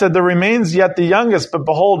 He said, there remains yet the youngest, but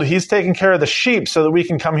behold, he's taking care of the sheep so that we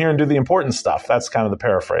can come here and do the important stuff. That's kind of the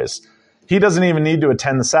paraphrase. He doesn't even need to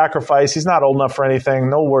attend the sacrifice. He's not old enough for anything.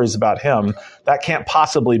 No worries about him. That can't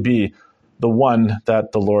possibly be the one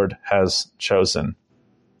that the Lord has chosen.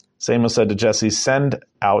 Samuel said to Jesse, send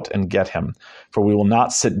out and get him, for we will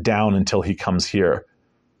not sit down until he comes here.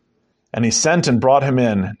 And he sent and brought him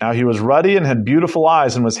in. Now he was ruddy and had beautiful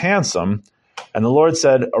eyes and was handsome. And the Lord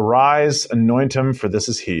said, arise, anoint him, for this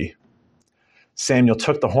is he. Samuel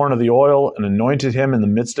took the horn of the oil and anointed him in the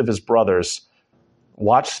midst of his brothers.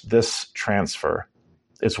 Watch this transfer.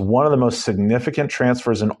 It's one of the most significant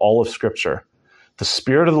transfers in all of Scripture. The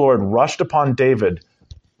Spirit of the Lord rushed upon David,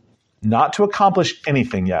 not to accomplish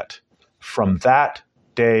anything yet, from that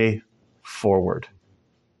day forward.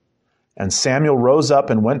 And Samuel rose up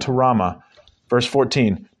and went to Ramah. Verse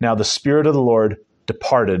 14, now the Spirit of the Lord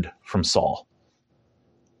departed from Saul.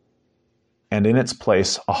 And in its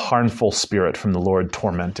place, a harmful spirit from the Lord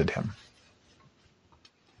tormented him.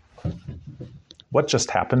 What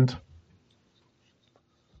just happened?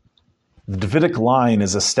 The Davidic line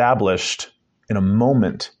is established in a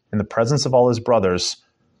moment in the presence of all his brothers,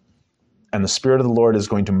 and the Spirit of the Lord is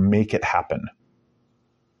going to make it happen.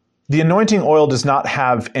 The anointing oil does not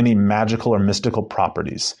have any magical or mystical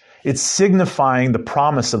properties. It's signifying the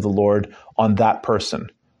promise of the Lord on that person.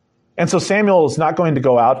 And so Samuel is not going to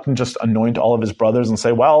go out and just anoint all of his brothers and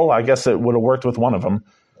say, well, I guess it would have worked with one of them.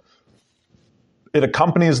 It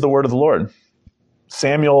accompanies the word of the Lord.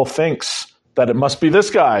 Samuel thinks that it must be this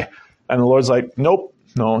guy. And the Lord's like, nope,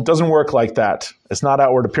 no, it doesn't work like that. It's not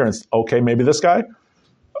outward appearance. Okay, maybe this guy?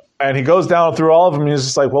 And he goes down through all of them. And he's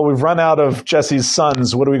just like, well, we've run out of Jesse's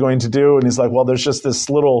sons. What are we going to do? And he's like, well, there's just this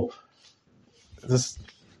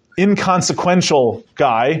inconsequential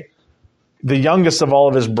guy the youngest of all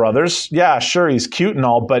of his brothers. Yeah, sure, he's cute and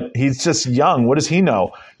all, but he's just young. What does he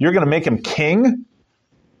know? You're going to make him king?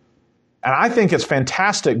 And I think it's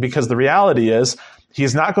fantastic because the reality is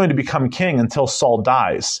he's not going to become king until Saul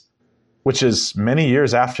dies, which is many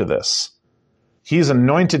years after this. He's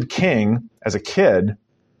anointed king as a kid,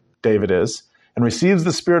 David is, and receives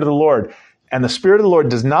the Spirit of the Lord. And the Spirit of the Lord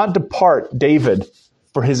does not depart David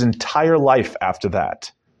for his entire life after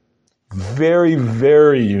that. Very,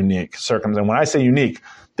 very unique circumstance. And when I say unique,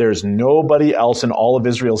 there's nobody else in all of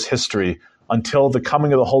Israel's history until the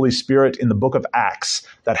coming of the Holy Spirit in the book of Acts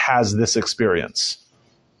that has this experience.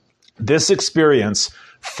 This experience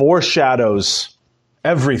foreshadows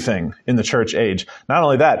everything in the church age. Not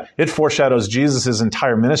only that, it foreshadows Jesus'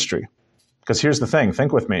 entire ministry. Because here's the thing,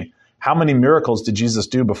 think with me. How many miracles did Jesus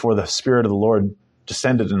do before the Spirit of the Lord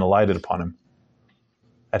descended and alighted upon him?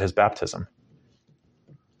 At his baptism.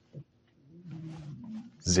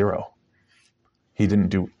 0. He didn't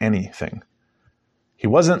do anything. He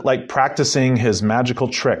wasn't like practicing his magical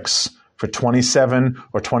tricks for 27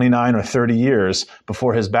 or 29 or 30 years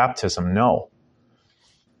before his baptism. No.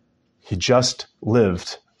 He just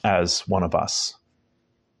lived as one of us,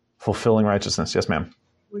 fulfilling righteousness. Yes, ma'am.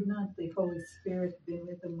 Would not the Holy Spirit have been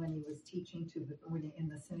with him when he was teaching in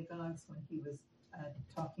the synagogues, when he was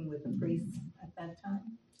talking with the priests at that time?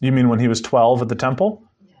 You mean when he was 12 at the temple?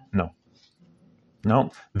 Yeah. No.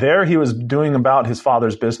 No. There he was doing about his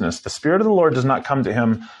Father's business. The Spirit of the Lord does not come to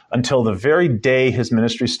him until the very day his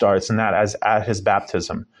ministry starts, and that as at his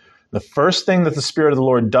baptism. The first thing that the Spirit of the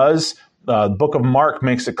Lord does, the book of Mark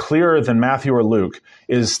makes it clearer than Matthew or Luke,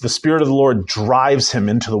 is the Spirit of the Lord drives him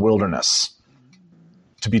into the wilderness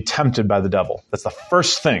to be tempted by the devil. That's the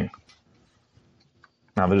first thing.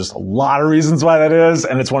 Now, there's a lot of reasons why that is,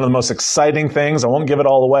 and it's one of the most exciting things. I won't give it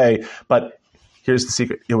all away, but here's the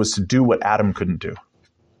secret. It was to do what Adam couldn't do,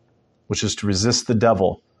 which is to resist the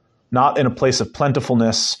devil, not in a place of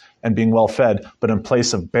plentifulness and being well-fed, but in a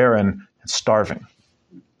place of barren and starving.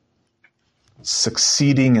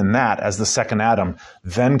 Succeeding in that as the second Adam,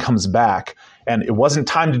 then comes back, and it wasn't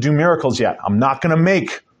time to do miracles yet. I'm not going to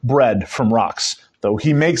make bread from rocks. Though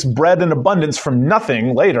he makes bread in abundance from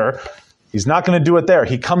nothing later, he's not going to do it there.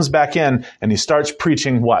 He comes back in and he starts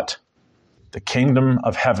preaching what? The kingdom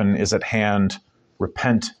of heaven is at hand.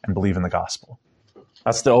 Repent and believe in the gospel.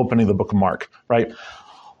 That's the opening of the book of Mark, right?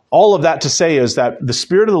 All of that to say is that the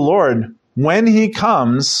Spirit of the Lord, when he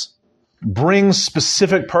comes, brings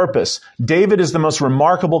specific purpose. David is the most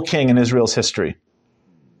remarkable king in Israel's history,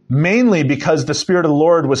 mainly because the Spirit of the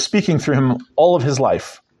Lord was speaking through him all of his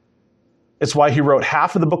life. It's why he wrote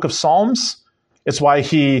half of the book of Psalms. It's why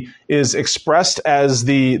he is expressed as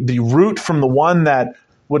the root from the one that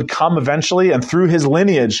would come eventually, and through his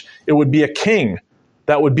lineage, it would be a king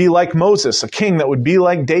that would be like Moses, a king that would be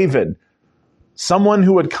like David, someone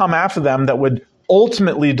who would come after them that would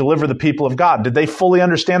ultimately deliver the people of God. Did they fully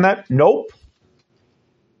understand that? Nope.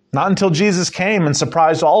 Not until Jesus came and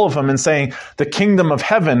surprised all of them in saying, the kingdom of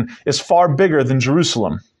heaven is far bigger than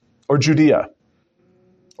Jerusalem or Judea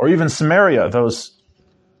or even Samaria, those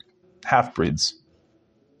half-breeds,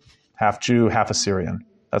 half Jew, half Assyrian.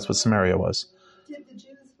 That's what Samaria was. Did the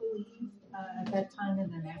Jews believe at that time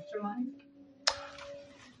in an afterlife?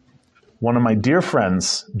 One of my dear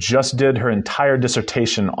friends just did her entire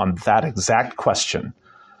dissertation on that exact question.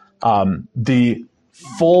 The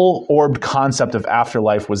full-orbed concept of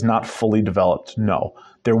afterlife was not fully developed, no.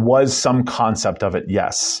 There was some concept of it,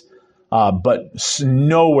 yes, but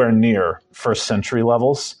nowhere near first century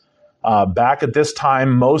levels. Back at this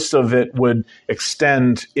time, most of it would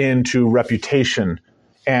extend into reputation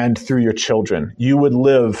and through your children. You would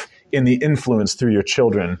live in the influence through your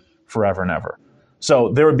children forever and ever.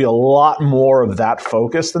 So there would be a lot more of that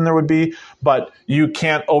focus than there would be, but you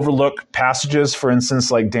can't overlook passages, for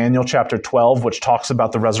instance, like Daniel chapter 12, which talks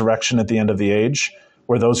about the resurrection at the end of the age,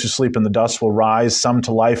 where those who sleep in the dust will rise, some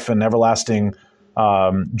to life and everlasting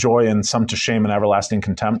joy, and some to shame and everlasting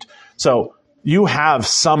contempt. So you have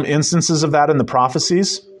some instances of that in the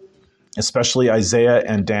prophecies, especially Isaiah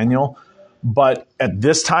and Daniel. But at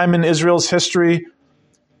this time in Israel's history,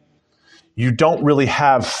 you don't really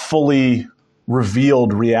have fully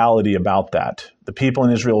revealed reality about that. The people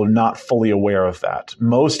in Israel are not fully aware of that.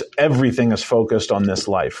 Most everything is focused on this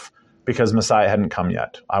life because Messiah hadn't come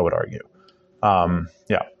yet, I would argue. Yeah.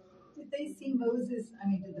 Did they see Moses?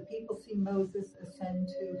 Did the people see Moses ascend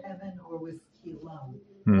to heaven, or was he alone?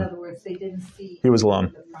 In other words, they didn't see. He was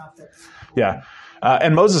alone. The prophets. Yeah.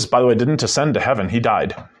 And Moses, by the way, didn't ascend to heaven. He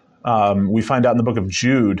died. We find out in the book of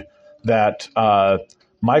Jude that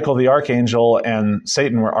Michael the archangel and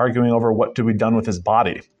Satan were arguing over what to be done with his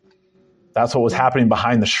body. That's what was happening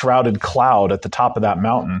behind the shrouded cloud at the top of that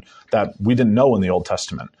mountain that we didn't know in the Old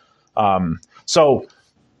Testament. So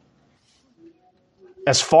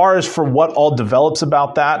as far as for what all develops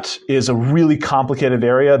about that is a really complicated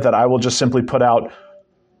area that I will just simply put out.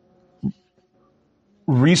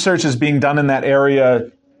 Research is being done in that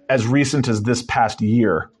area as recent as this past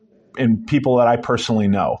year in people that I personally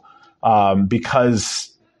know,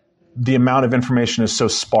 because the amount of information is so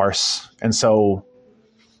sparse and so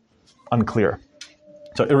unclear.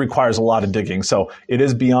 So it requires a lot of digging. So it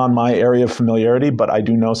is beyond my area of familiarity, but I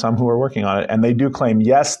do know some who are working on it. And they do claim,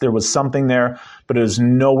 yes, there was something there, but it is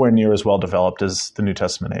nowhere near as well developed as the New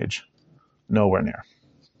Testament age. Nowhere near.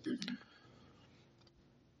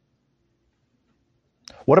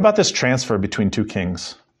 What about this transfer between two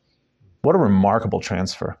kings? What a remarkable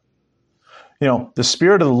transfer. You know, the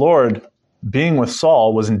Spirit of the Lord being with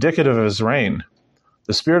Saul was indicative of his reign.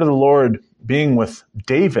 The Spirit of the Lord being with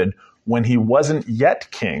David when he wasn't yet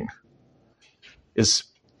king is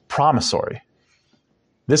promissory.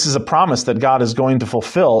 This is a promise that God is going to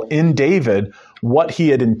fulfill in David what he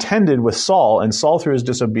had intended with Saul, and Saul, through his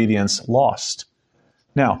disobedience, lost.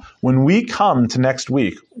 Now, when we come to next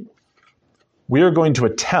week, we are going to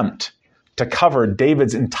attempt to cover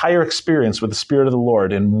David's entire experience with the Spirit of the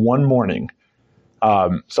Lord in one morning.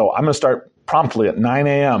 So I'm going to start promptly at 9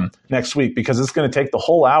 a.m. next week because it's going to take the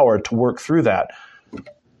whole hour to work through that.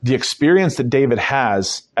 The experience that David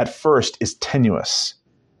has at first is tenuous,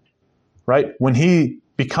 right? When he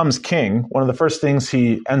becomes king, one of the first things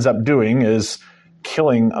he ends up doing is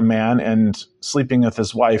killing a man and sleeping with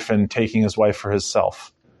his wife and taking his wife for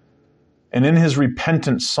himself. And in his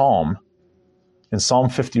repentant psalm, in Psalm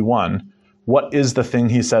 51, what is the thing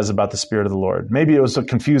he says about the Spirit of the Lord? Maybe it was a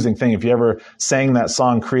confusing thing. If you ever sang that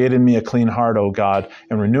song, "Create in me a clean heart, O God,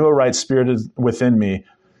 and renew a right spirit within me.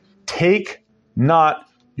 Take not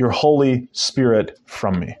your Holy Spirit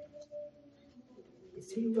from me."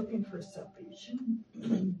 Is he looking for salvation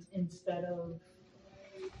instead of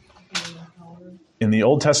power? In the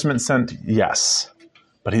Old Testament sense, yes.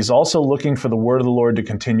 But he's also looking for the word of the Lord to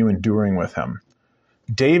continue enduring with him.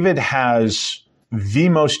 David has the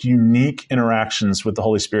most unique interactions with the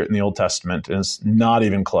Holy Spirit in the Old Testament, and it's not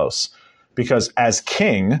even close. Because as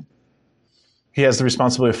king, he has the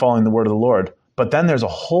responsibility of following the word of the Lord. But then there's a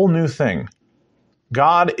whole new thing.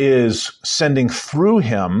 God is sending through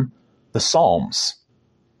him the Psalms.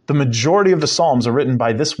 The majority of the Psalms are written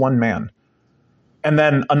by this one man. And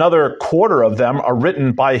then another quarter of them are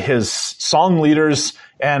written by his song leaders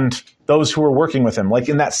and those who are working with him. Like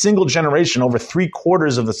in that single generation, over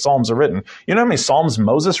 3/4 of the Psalms are written. You know how many Psalms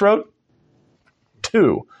Moses wrote?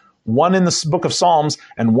 2. One in the book of Psalms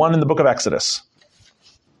and one in the book of Exodus.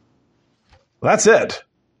 That's it.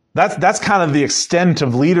 That's kind of the extent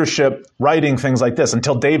of leadership writing things like this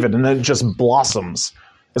until David, and then it just blossoms.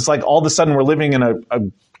 It's like all of a sudden we're living in a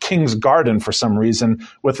king's garden for some reason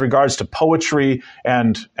with regards to poetry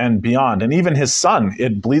and beyond. And even his son,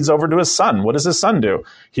 it bleeds over to his son. What does his son do?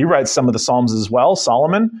 He writes some of the Psalms as well,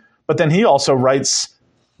 Solomon, but then he also writes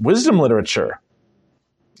wisdom literature.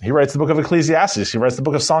 He writes the book of Ecclesiastes. He writes the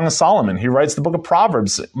book of Song of Solomon. He writes the book of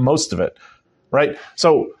Proverbs, most of it, right?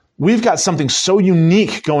 So we've got something so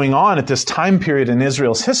unique going on at this time period in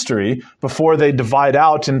Israel's history before they divide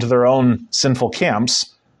out into their own sinful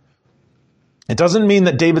camps. It doesn't mean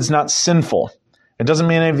that David's not sinful. It doesn't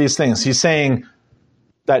mean any of these things. He's saying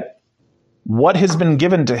that what has been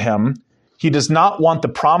given to him, he does not want the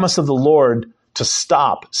promise of the Lord to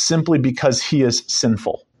stop simply because he is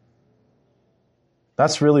sinful.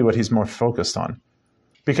 That's really what he's more focused on.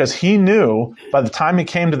 Because he knew, by the time he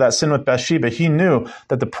came to that sin with Bathsheba, he knew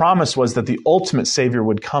that the promise was that the ultimate Savior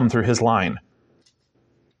would come through his line.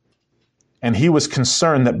 And he was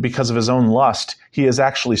concerned that because of his own lust, he has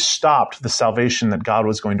actually stopped the salvation that God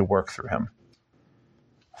was going to work through him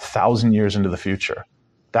 1,000 years into the future.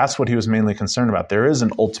 That's what he was mainly concerned about. There is an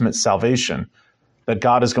ultimate salvation that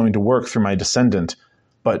God is going to work through my descendant.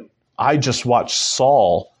 But I just watched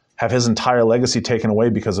Saul have his entire legacy taken away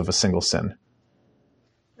because of a single sin.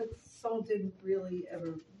 But Saul didn't really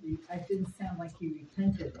ever, it didn't sound like he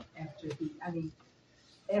repented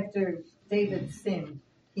after David sinned.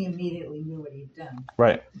 He immediately knew what he'd done.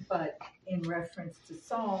 Right. But in reference to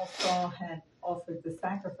Saul, Saul had offered the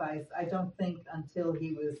sacrifice. I don't think until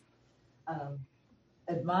he was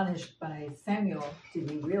admonished by Samuel did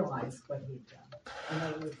he realize what he'd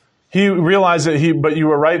done. He realized that but you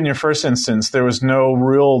were right in your first instance. There was no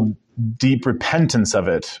real deep repentance of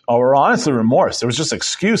it, or honestly remorse. There was just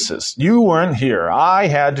excuses. You weren't here. I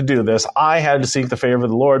had to do this. I had to seek the favor of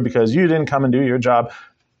the Lord because you didn't come and do your job.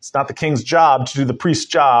 It's not the king's job to do the priest's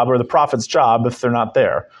job or the prophet's job if they're not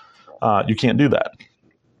there. You can't do that,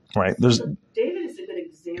 right? David is a good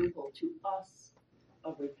example to us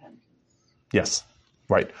of repentance. Yes,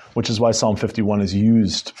 right. Which is why Psalm 51 is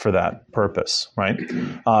used for that purpose, right?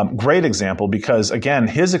 Great example, because again,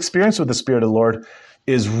 his experience with the Spirit of the Lord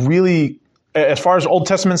is really, as far as Old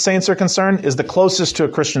Testament saints are concerned, is the closest to a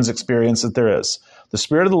Christian's experience that there is. The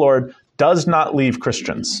Spirit of the Lord does not leave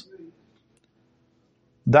Christians.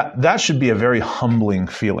 That should be a very humbling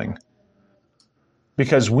feeling,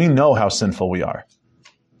 because we know how sinful we are.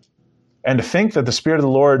 And to think that the Spirit of the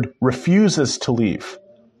Lord refuses to leave,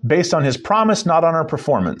 based on his promise, not on our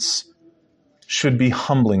performance, should be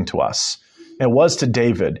humbling to us. It was to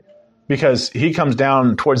David, because he comes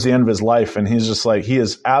down towards the end of his life and he's just like, he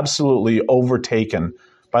is absolutely overtaken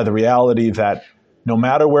by the reality that no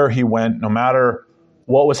matter where he went, no matter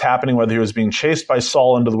what was happening, whether he was being chased by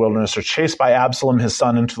Saul into the wilderness or chased by Absalom, his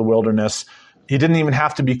son, into the wilderness, he didn't even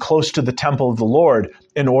have to be close to the temple of the Lord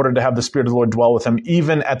in order to have the Spirit of the Lord dwell with him.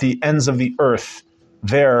 Even at the ends of the earth,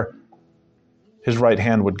 there, his right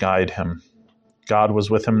hand would guide him. God was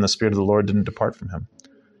with him, and the Spirit of the Lord didn't depart from him.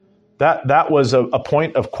 That was a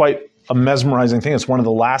point of quite a mesmerizing thing. It's one of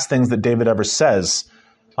the last things that David ever says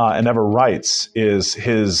and ever writes, is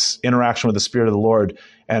his interaction with the Spirit of the Lord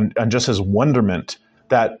and just his wonderment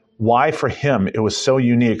that why for him it was so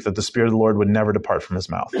unique that the Spirit of the Lord would never depart from his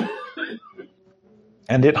mouth.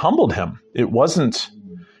 And it humbled him. It wasn't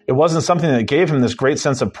something that gave him this great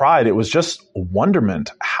sense of pride. It was just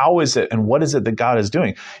wonderment. How is it and what is it that God is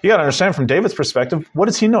doing? You got to understand, from David's perspective, what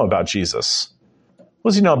does he know about Jesus?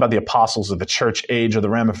 What does he know about the apostles or the church age or the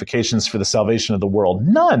ramifications for the salvation of the world?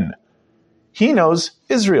 None. He knows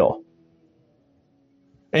Israel.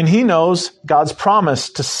 And he knows God's promise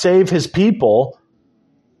to save his people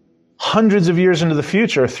hundreds of years into the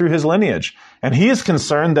future through his lineage. And he is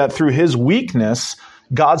concerned that through his weakness,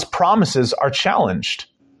 God's promises are challenged.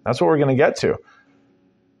 That's what we're going to get to.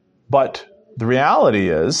 But the reality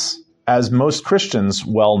is, as most Christians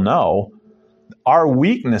well know, our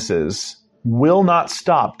weaknesses will not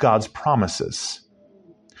stop God's promises.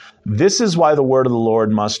 This is why the word of the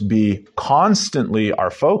Lord must be constantly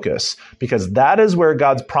our focus, because that is where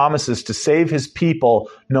God's promises to save his people,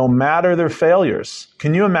 no matter their failures.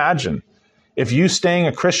 Can you imagine if you staying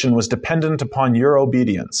a Christian was dependent upon your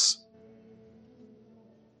obedience?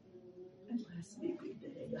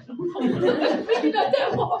 Maybe not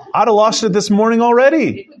that long. I'd have lost it this morning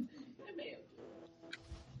already.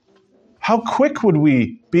 How quick would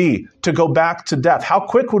we be to go back to death? How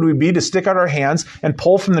quick would we be to stick out our hands and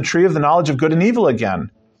pull from the tree of the knowledge of good and evil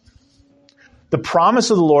again? The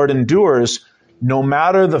promise of the Lord endures no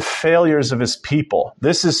matter the failures of his people.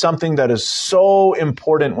 This is something that is so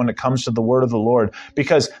important when it comes to the word of the Lord,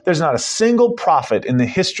 because there's not a single prophet in the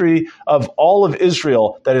history of all of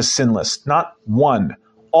Israel that is sinless. Not one.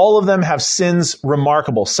 All of them have sins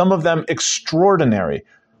remarkable, some of them extraordinary.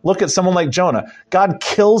 Look at someone like Jonah. God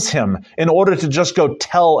kills him in order to just go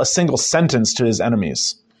tell a single sentence to his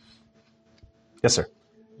enemies. Yes, sir.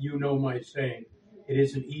 You know my saying, it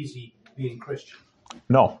isn't easy being Christian.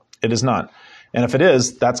 No, it is not. And if it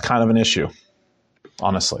is, that's kind of an issue,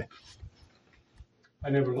 honestly. I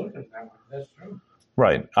never looked at that one. That's true.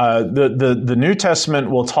 Right. The New Testament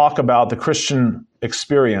will talk about the Christian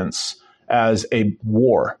experience as a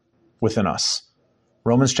war within us.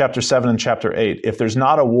 Romans chapter 7 and chapter 8. If there's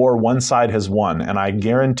not a war, one side has won. And I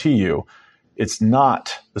guarantee you, it's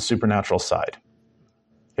not the supernatural side.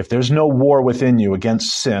 If there's no war within you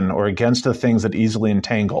against sin or against the things that easily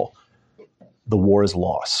entangle, the war is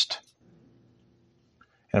lost.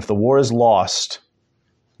 And if the war is lost,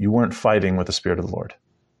 you weren't fighting with the Spirit of the Lord.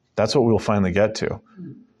 That's what we'll finally get to.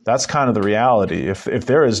 That's kind of the reality. If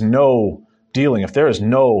there is no dealing, if there is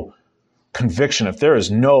no conviction, if there is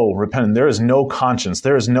no repentance, there is no conscience,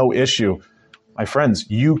 there is no issue, my friends,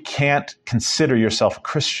 you can't consider yourself a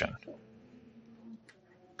Christian.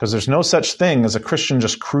 Because there's no such thing as a Christian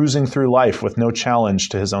just cruising through life with no challenge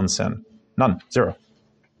to his own sin. None. Zero.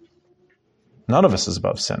 None of us is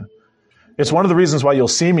above sin. It's one of the reasons why you'll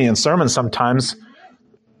see me in sermons sometimes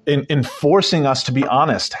in forcing us to be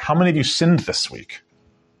honest. How many of you sinned this week?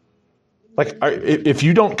 Like, if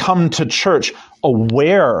you don't come to church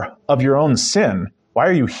aware of your own sin, why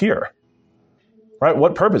are you here? Right?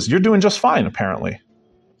 What purpose? You're doing just fine, apparently.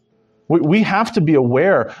 We have to be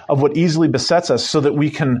aware of what easily besets us so that we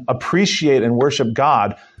can appreciate and worship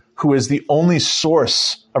God, who is the only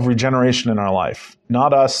source of regeneration in our life.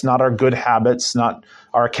 Not us, not our good habits, not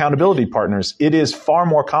our accountability partners. It is far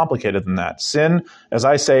more complicated than that. Sin, as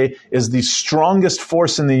I say, is the strongest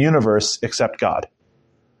force in the universe except God.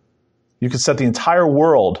 You could set the entire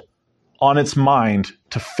world on its mind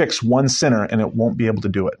to fix one sinner, and it won't be able to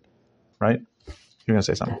do it. right? You're going to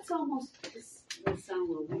say something. That's almost, this will sound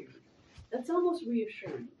a little weird. That's almost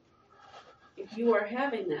reassuring. If you are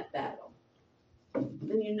having that battle,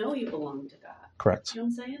 then you know you belong to God. Correct. You know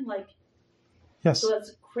what I'm saying? Like, Yes. so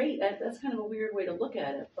that's great. That's kind of a weird way to look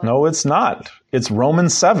at it. But No, it's not. It's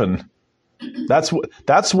Romans 7. That's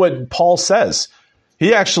what Paul says.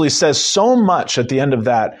 He actually says so much at the end of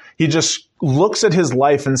that. He just looks at his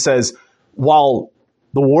life and says, while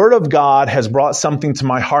the word of God has brought something to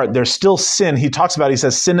my heart, there's still sin. He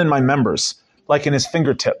says, sin in my members, like in his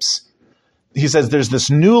fingertips. He says, there's this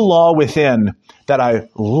new law within that I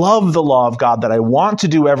love the law of God, that I want to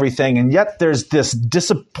do everything. And yet there's this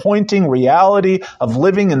disappointing reality of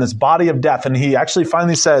living in this body of death. And he actually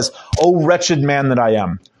finally says, "O wretched man that I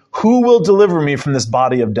am, who will deliver me from this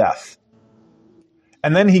body of death?"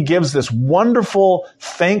 And then he gives this wonderful,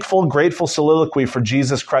 thankful, grateful soliloquy for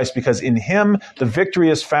Jesus Christ, because in him the victory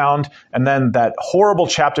is found. And then that horrible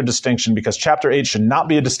chapter distinction, because chapter 8 should not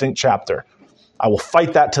be a distinct chapter. I will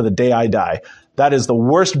fight that to the day I die. That is the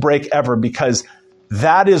worst break ever, because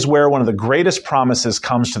that is where one of the greatest promises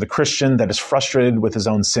comes to the Christian that is frustrated with his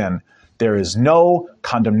own sin. There is no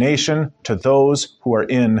condemnation to those who are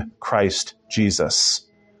in Christ Jesus,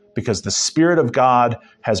 because the Spirit of God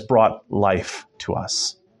has brought life to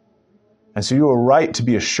us. And so you are right to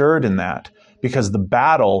be assured in that, because the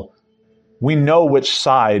battle, we know which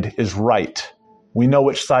side is right. We know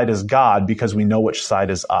which side is God because we know which side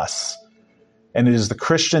is us. And it is the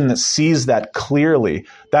Christian that sees that clearly.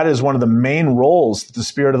 That is one of the main roles that the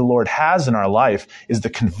Spirit of the Lord has in our life, is the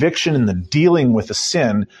conviction and the dealing with the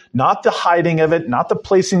sin, not the hiding of it, not the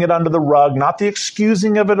placing it under the rug, not the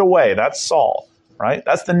excusing of it away. That's Saul, right?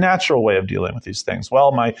 That's the natural way of dealing with these things.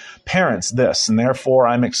 Well, my parents this, and therefore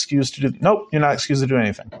I'm excused to do. Nope, you're not excused to do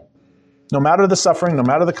anything. No matter the suffering, no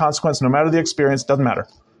matter the consequence, no matter the experience, doesn't matter.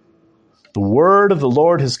 The word of the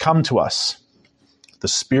Lord has come to us. The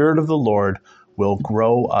Spirit of the Lord will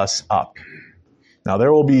grow us up. Now,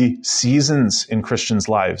 there will be seasons in Christians'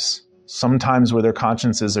 lives, sometimes where their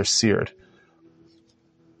consciences are seared.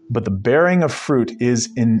 But the bearing of fruit is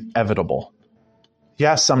inevitable.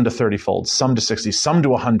 Yes, some to 30-fold, some to 60, some to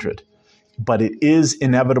 100. But it is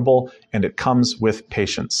inevitable, and it comes with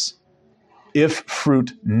patience. If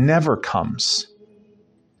fruit never comes,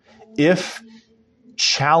 if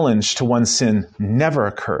challenge to one's sin never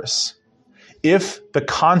occurs, if the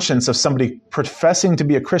conscience of somebody professing to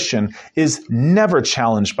be a Christian is never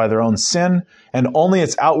challenged by their own sin, and only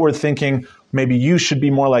its outward thinking, maybe you should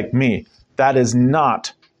be more like me, that is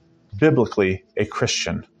not biblically a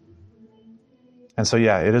Christian. And so,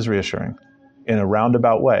 yeah, it is reassuring in a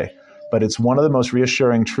roundabout way. But it's one of the most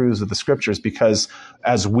reassuring truths of the Scriptures, because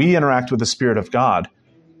as we interact with the Spirit of God,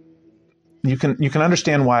 you can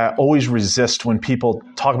understand why I always resist when people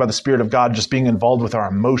talk about the Spirit of God just being involved with our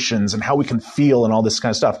emotions and how we can feel and all this kind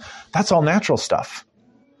of stuff. That's all natural stuff.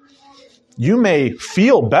 You may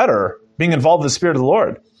feel better being involved with the Spirit of the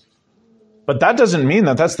Lord, but that doesn't mean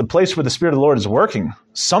that that's the place where the Spirit of the Lord is working.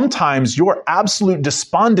 Sometimes your absolute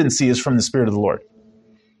despondency is from the Spirit of the Lord.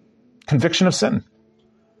 Conviction of sin.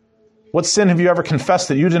 What sin have you ever confessed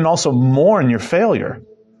that you didn't also mourn your failure?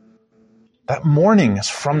 That mourning is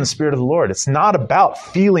from the Spirit of the Lord. It's not about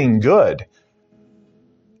feeling good.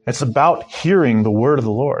 It's about hearing the word of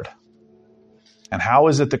the Lord. And how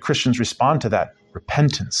is it that Christians respond to that?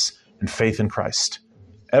 Repentance and faith in Christ.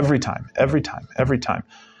 Every time, every time, every time.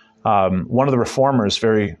 One of the reformers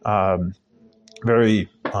very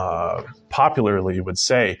popularly would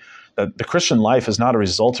say that the Christian life is not a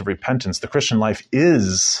result of repentance. The Christian life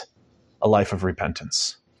is a life of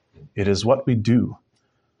repentance. It is what we do,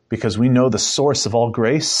 because we know the source of all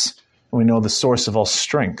grace, and we know the source of all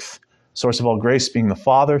strength. Source of all grace being the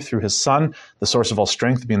Father through his Son, the source of all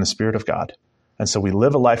strength being the Spirit of God. And so we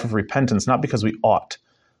live a life of repentance, not because we ought,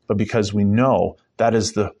 but because we know that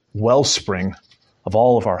is the wellspring of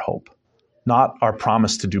all of our hope, not our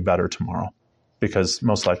promise to do better tomorrow, because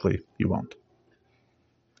most likely you won't.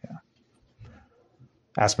 Yeah.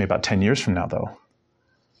 Ask me about 10 years from now, though.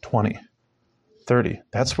 20, 30.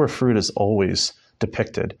 That's where fruit is always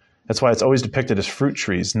depicted. That's why it's always depicted as fruit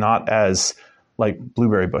trees, not as like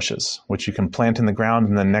blueberry bushes, which you can plant in the ground,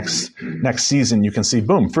 and then next season you can see,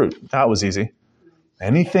 boom, fruit. That was easy.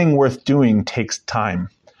 Anything worth doing takes time.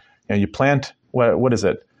 You know, you plant, what is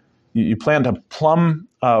it? You plant a plum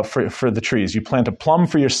for the trees. You plant a plum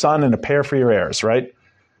for your son and a pear for your heirs, right?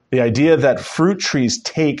 The idea that fruit trees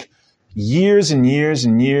take years and years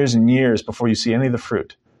and years and years before you see any of the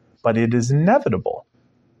fruit. But it is inevitable.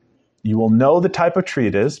 You will know the type of tree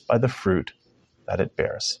it is by the fruit that it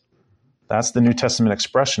bears. That's the New Testament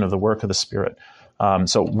expression of the work of the Spirit.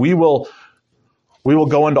 So we will We will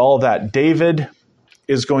go into all of that. David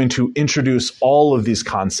is going to introduce all of these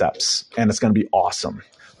concepts, and it's going to be awesome.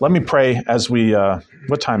 Let me pray as we,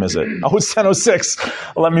 what time is it? Oh, it's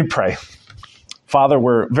 10:06. Let me pray. Father,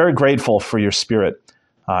 we're very grateful for your Spirit.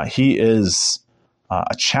 He is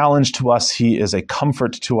a challenge to us. He is a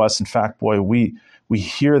comfort to us. In fact, boy, we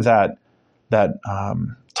hear that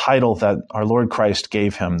title that our Lord Christ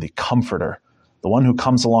gave him, the Comforter, the one who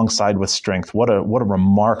comes alongside with strength. What a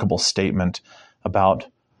remarkable statement about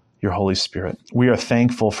your Holy Spirit. We are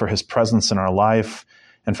thankful for his presence in our life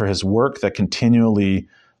and for his work that continually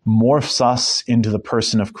morphs us into the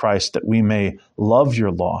person of Christ, that we may love your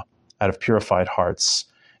law out of purified hearts,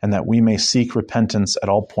 and that we may seek repentance at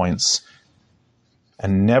all points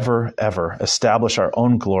and never, ever establish our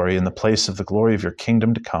own glory in the place of the glory of your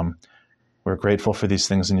kingdom to come. We're grateful for these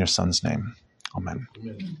things in your Son's name. Amen.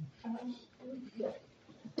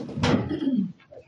 Amen.